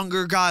beats the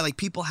younger guy. Like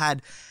people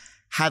had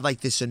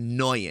like this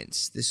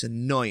annoyance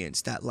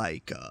that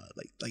like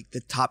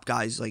the top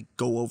guys like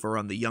go over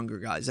on the younger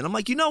guys. And I'm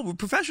like, you know,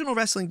 professional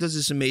wrestling does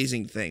this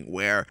amazing thing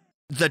where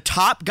the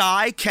top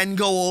guy can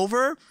go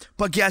over,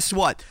 but guess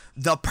what?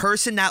 The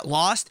person that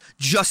lost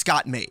just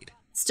got made.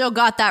 Still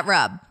got that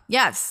rub.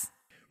 Yes.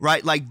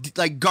 Right?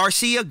 Like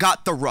Garcia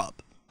got the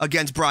rub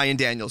against Bryan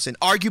Danielson,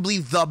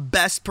 arguably the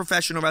best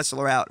professional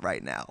wrestler out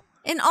right now.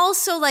 And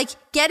also, like,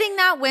 getting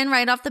that win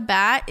right off the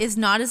bat is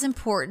not as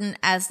important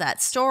as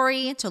that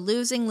story to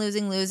losing.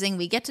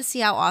 We get to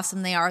see how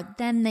awesome they are.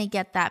 Then they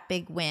get that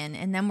big win.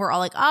 And then we're all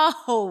like,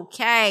 oh,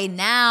 okay,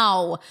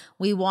 now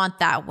we want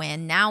that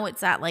win. Now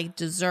it's that, like,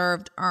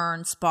 deserved,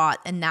 earned spot.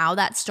 And now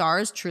that star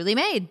is truly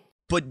made.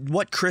 But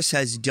what Chris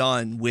has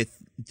done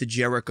with the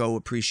Jericho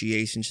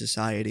Appreciation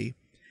Society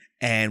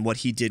and what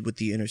he did with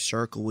the Inner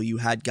Circle, where you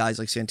had guys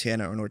like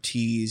Santana and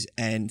Ortiz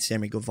and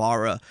Sammy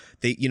Guevara,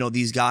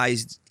 these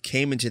guys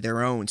came into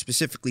their own.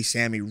 Specifically,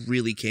 Sammy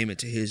really came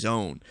into his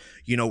own,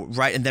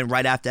 right. And then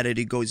right after that,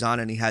 he goes on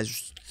and he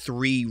has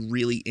 3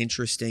 really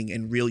interesting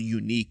and real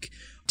unique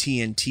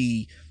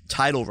TNT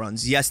title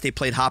runs. Yes, they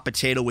played hot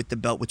potato with the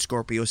belt with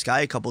Scorpio Sky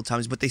a couple of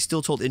times, but they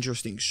still told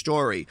interesting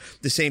story.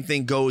 The same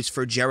thing goes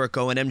for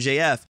Jericho and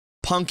MJF,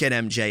 Punk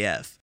and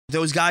MJF,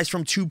 those guys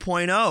from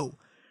 2.0.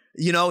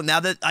 Now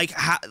that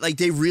like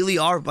they really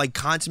are like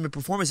consummate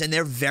performers, and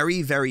they're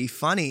very, very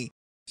funny.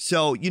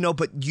 So,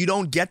 but you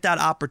don't get that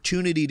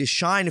opportunity to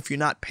shine if you're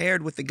not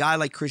paired with a guy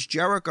like Chris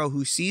Jericho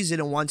who sees it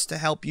and wants to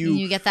help you. And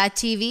you get that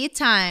TV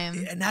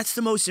time. And that's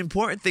the most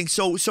important thing.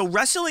 So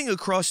wrestling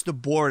across the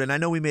board, and I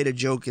know we made a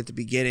joke at the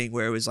beginning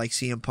where it was like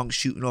CM Punk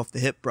shooting off the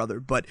hip, brother,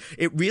 but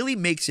it really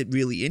makes it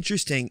really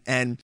interesting.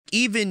 And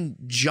even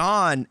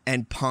John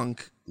and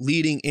Punk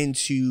leading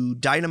into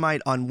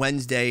Dynamite on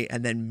Wednesday,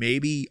 and then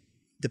maybe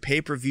the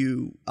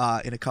pay-per-view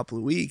in a couple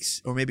of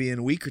weeks, or maybe in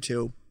a week or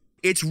two,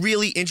 it's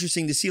really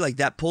interesting to see. Like,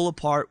 that pull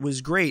apart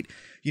was great.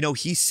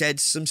 He said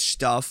some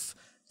stuff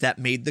that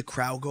made the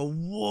crowd go,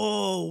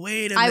 whoa,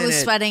 wait a minute. I was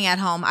sweating at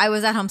home. I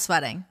was at home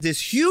sweating.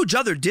 This huge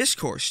other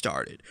discourse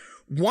started.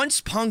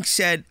 Once Punk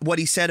said what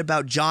he said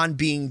about John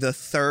being the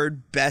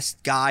 3rd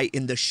best guy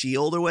in the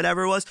Shield or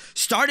whatever it was,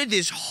 started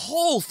this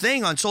whole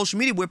thing on social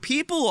media where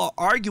people are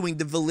arguing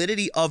the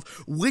validity of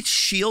which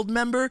Shield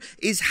member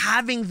is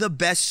having the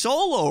best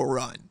solo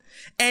run.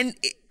 And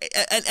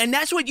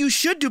that's what you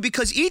should do,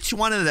 because each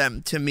one of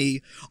them, to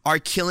me, are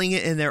killing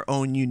it in their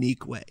own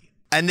unique way.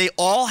 And they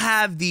all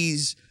have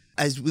these,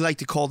 as we like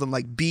to call them,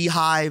 like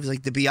beehives,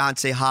 like the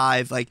Beyonce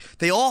hive. Like,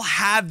 they all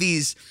have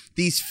these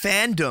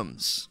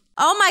fandoms.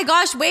 Oh my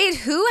gosh, wait,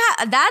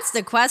 that's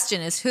the question,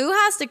 is who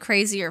has the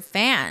crazier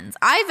fans?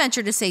 I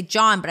venture to say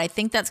John, but I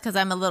think that's because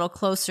I'm a little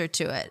closer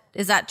to it.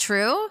 Is that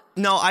true?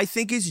 No, I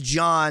think it's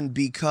John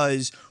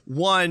because,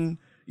 one,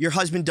 your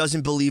husband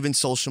doesn't believe in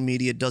social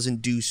media,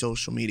 doesn't do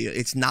social media.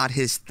 It's not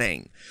his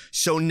thing.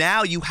 So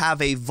now you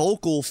have a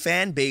vocal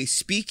fan base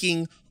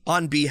speaking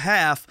on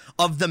behalf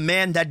of the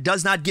man that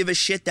does not give a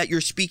shit that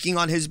you're speaking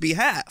on his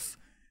behalf.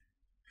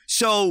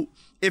 So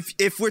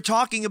if we're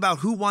talking about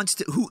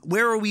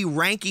where are we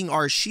ranking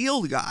our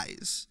Shield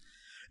guys,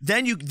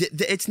 then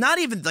it's not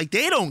even like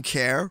they don't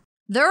care.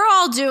 They're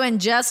all doing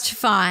just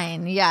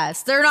fine.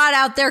 Yes, they're not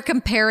out there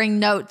comparing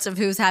notes of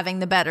who's having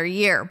the better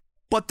year.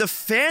 But the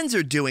fans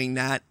are doing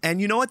that, and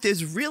you know what?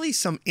 There's really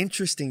some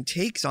interesting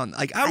takes on.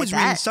 Like, I was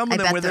reading some of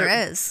them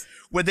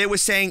where they were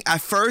saying at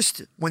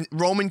first when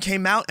Roman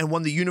came out and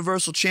won the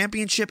Universal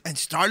Championship and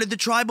started the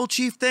Tribal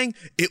Chief thing,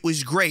 it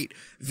was great.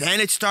 Then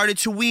it started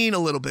to wean a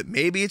little bit.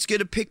 Maybe it's going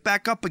to pick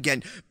back up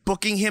again.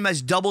 Booking him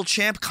as double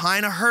champ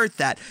kind of hurt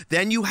that.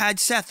 Then you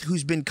had Seth,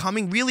 who's been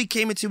really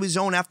came into his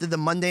own after the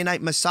Monday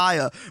Night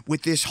Messiah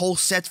with this whole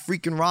Seth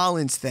freaking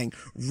Rollins thing.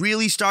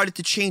 Really started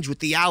to change with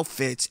the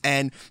outfits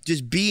and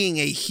just being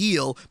a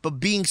heel, but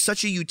being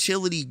such a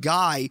utility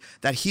guy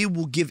that he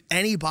will give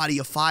anybody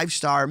a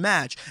 5-star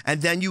match.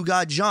 And then you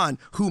got John,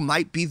 who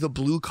might be the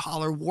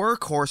blue-collar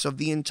workhorse of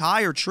the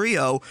entire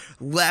trio,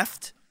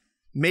 left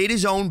made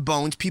his own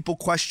bones. People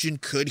question,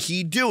 could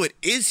he do it?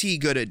 Is he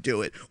going to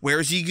do it?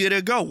 Where's he going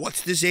to go?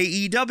 What's this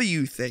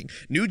AEW thing?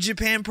 New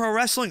Japan Pro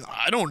Wrestling?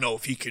 I don't know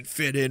if he could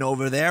fit in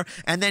over there.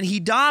 And then he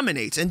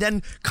dominates. And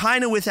then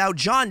kind of without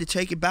John, to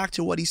take it back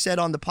to what he said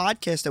on the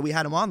podcast that we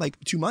had him on like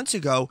 2 months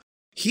ago,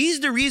 he's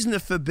the reason the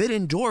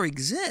Forbidden Door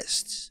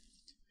exists.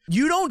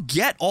 You don't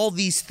get all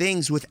these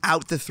things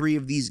without the three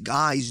of these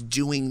guys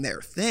doing their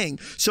thing.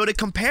 So to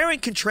compare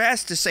and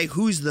contrast to say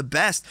who's the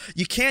best,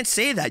 you can't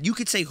say that. You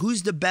could say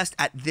who's the best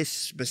at this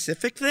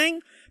specific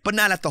thing, but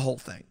not at the whole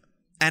thing.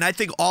 And I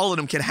think all of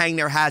them can hang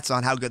their hats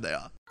on how good they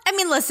are. I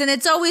mean, listen,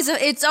 it's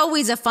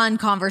always a fun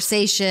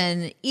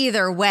conversation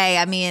either way.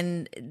 I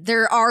mean,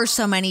 there are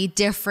so many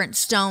different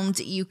stones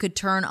that you could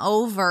turn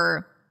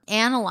over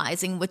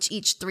analyzing which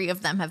each three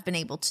of them have been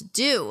able to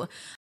do.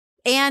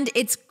 And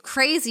it's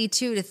crazy,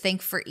 too, to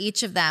think for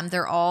each of them,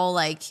 they're all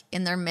like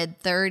in their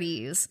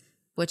mid-30s,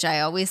 which I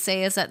always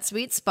say is that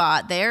sweet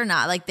spot. They're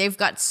not like they've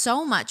got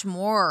so much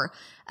more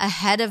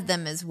ahead of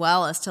them as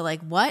well as to like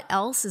what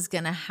else is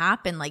going to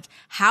happen. Like,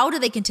 how do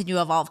they continue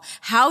to evolve?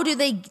 How do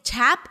they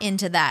tap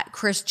into that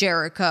Chris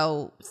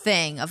Jericho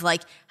thing of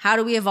like, how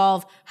do we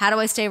evolve? How do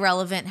I stay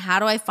relevant? How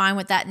do I find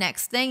what that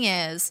next thing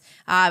is?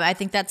 I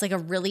think that's like a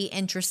really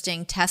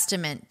interesting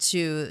testament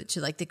to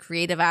like the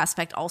creative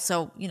aspect.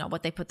 Also, you know,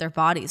 what they put their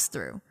bodies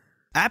through.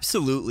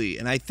 Absolutely.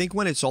 And I think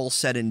when it's all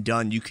said and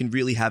done, you can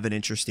really have an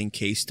interesting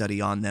case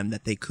study on them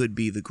that they could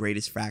be the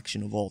greatest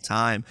faction of all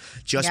time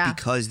just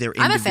because they're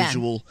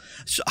individual.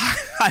 So,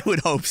 I would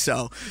hope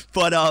so.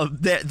 But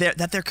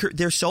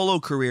their solo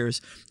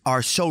careers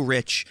are so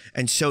rich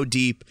and so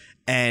deep.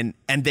 And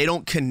they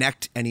don't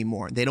connect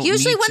anymore. They don't.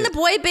 Usually, when the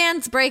boy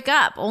bands break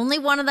up, only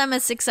one of them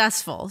is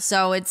successful.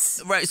 So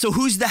it's right. So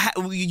who's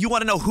you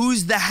want to know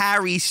who's the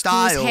Harry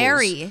Styles? Who's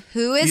Harry?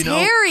 Who is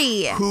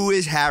Harry? Who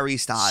is Harry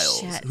Styles?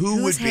 Shit.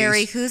 Who's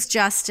Harry? Who's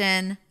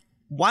Justin?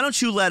 Why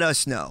don't you let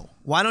us know?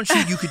 Why don't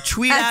you? You could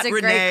tweet at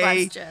Renee.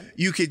 Great question.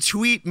 You could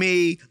tweet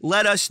me.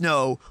 Let us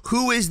know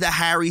who is the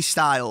Harry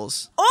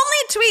Styles. Only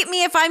tweet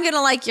me if I'm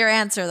gonna like your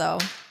answer, though.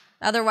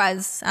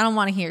 Otherwise, I don't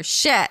want to hear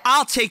shit.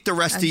 I'll take the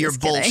rest of your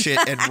bullshit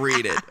and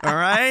read it. All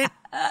right?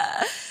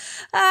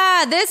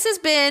 This has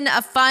been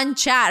a fun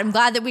chat. I'm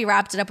glad that we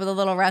wrapped it up with a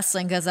little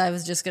wrestling because I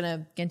was just going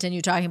to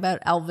continue talking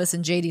about Elvis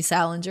and JD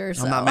Salinger.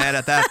 So. I'm not mad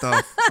at that, though.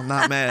 I'm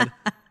not mad.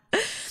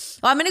 Well,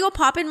 I'm going to go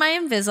pop in my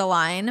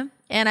Invisalign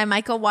and I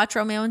might go watch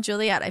Romeo and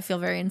Juliet. I feel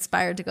very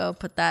inspired to go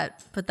put that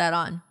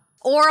on.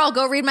 Or I'll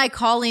go read my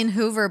Colleen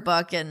Hoover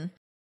book and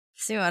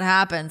see what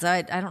happens.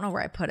 I don't know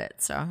where I put it,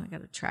 so I got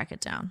to track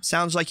it down.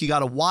 Sounds like you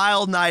got a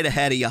wild night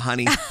ahead of you,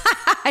 honey.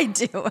 I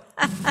do. All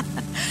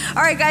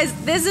right, guys,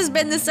 this has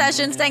been The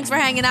Sessions. Thanks for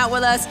hanging out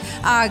with us.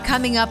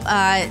 Coming up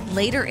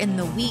later in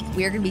the week,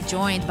 we're going to be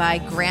joined by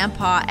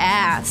Grandpa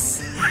Ass,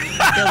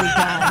 Billy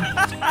Gunn.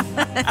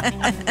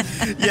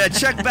 Yeah,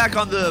 check back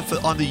on the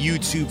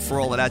YouTube for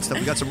all of that stuff.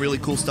 We got some really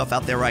cool stuff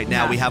out there right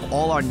now. We have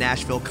all our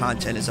Nashville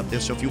content is up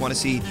there. So if you want to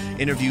see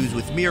interviews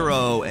with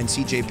Miro and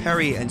CJ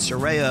Perry and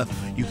Saraya,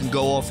 you can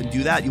go off and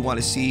do that. You want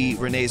to see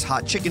Renee's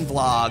hot chicken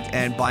vlog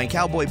and buying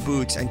cowboy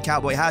boots and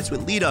cowboy hats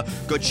with Lita,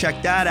 go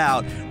check that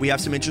out. We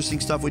have some interesting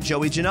stuff with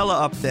Joey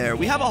Janela up there.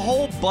 We have a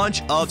whole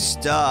bunch of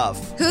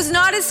stuff. Who's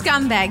not a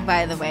scumbag,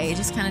 by the way. He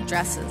just kind of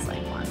dresses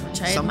like one,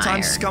 which I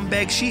Sometimes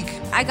admire. scumbag chic.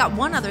 I got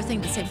one other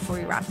thing to say before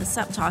we wrap this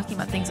up, talking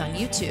about things on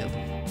YouTube.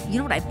 You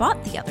know what I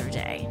bought the other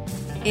day?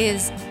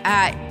 Is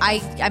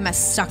I'm a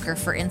sucker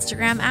for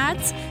Instagram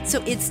ads.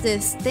 So it's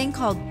this thing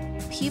called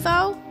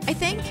Pivo, I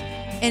think.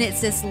 And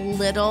it's this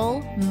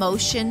little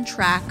motion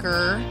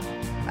tracker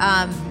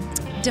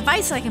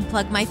device that I can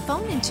plug my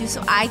phone into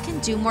so I can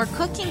do more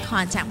cooking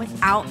content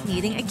without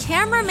needing a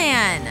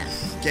cameraman.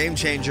 Game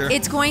changer.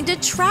 It's going to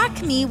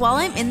track me while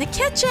I'm in the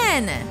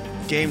kitchen.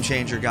 Game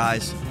changer,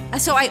 guys.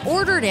 So I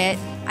ordered it.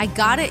 I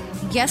got it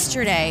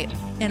yesterday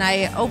and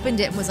I opened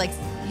it and was like,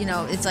 you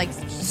know, it's like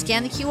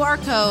scan the QR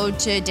code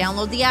to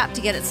download the app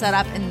to get it set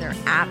up, and their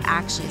app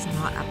actually is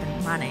not up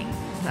and running.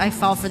 I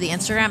fall for the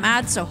Instagram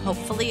ads, so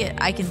hopefully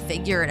I can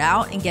figure it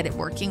out and get it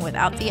working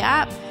without the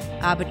app.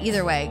 But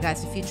either way,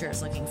 guys, the future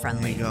is looking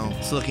friendly. There you go.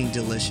 It's looking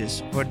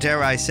delicious. Or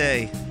dare I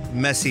say,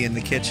 messy in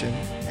the kitchen.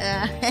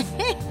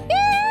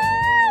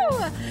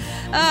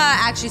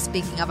 Actually,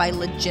 speaking of, I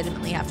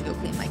legitimately have to go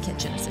clean my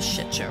kitchen. It's a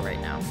shit show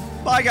right now.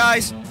 Bye,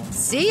 guys.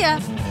 See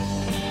ya.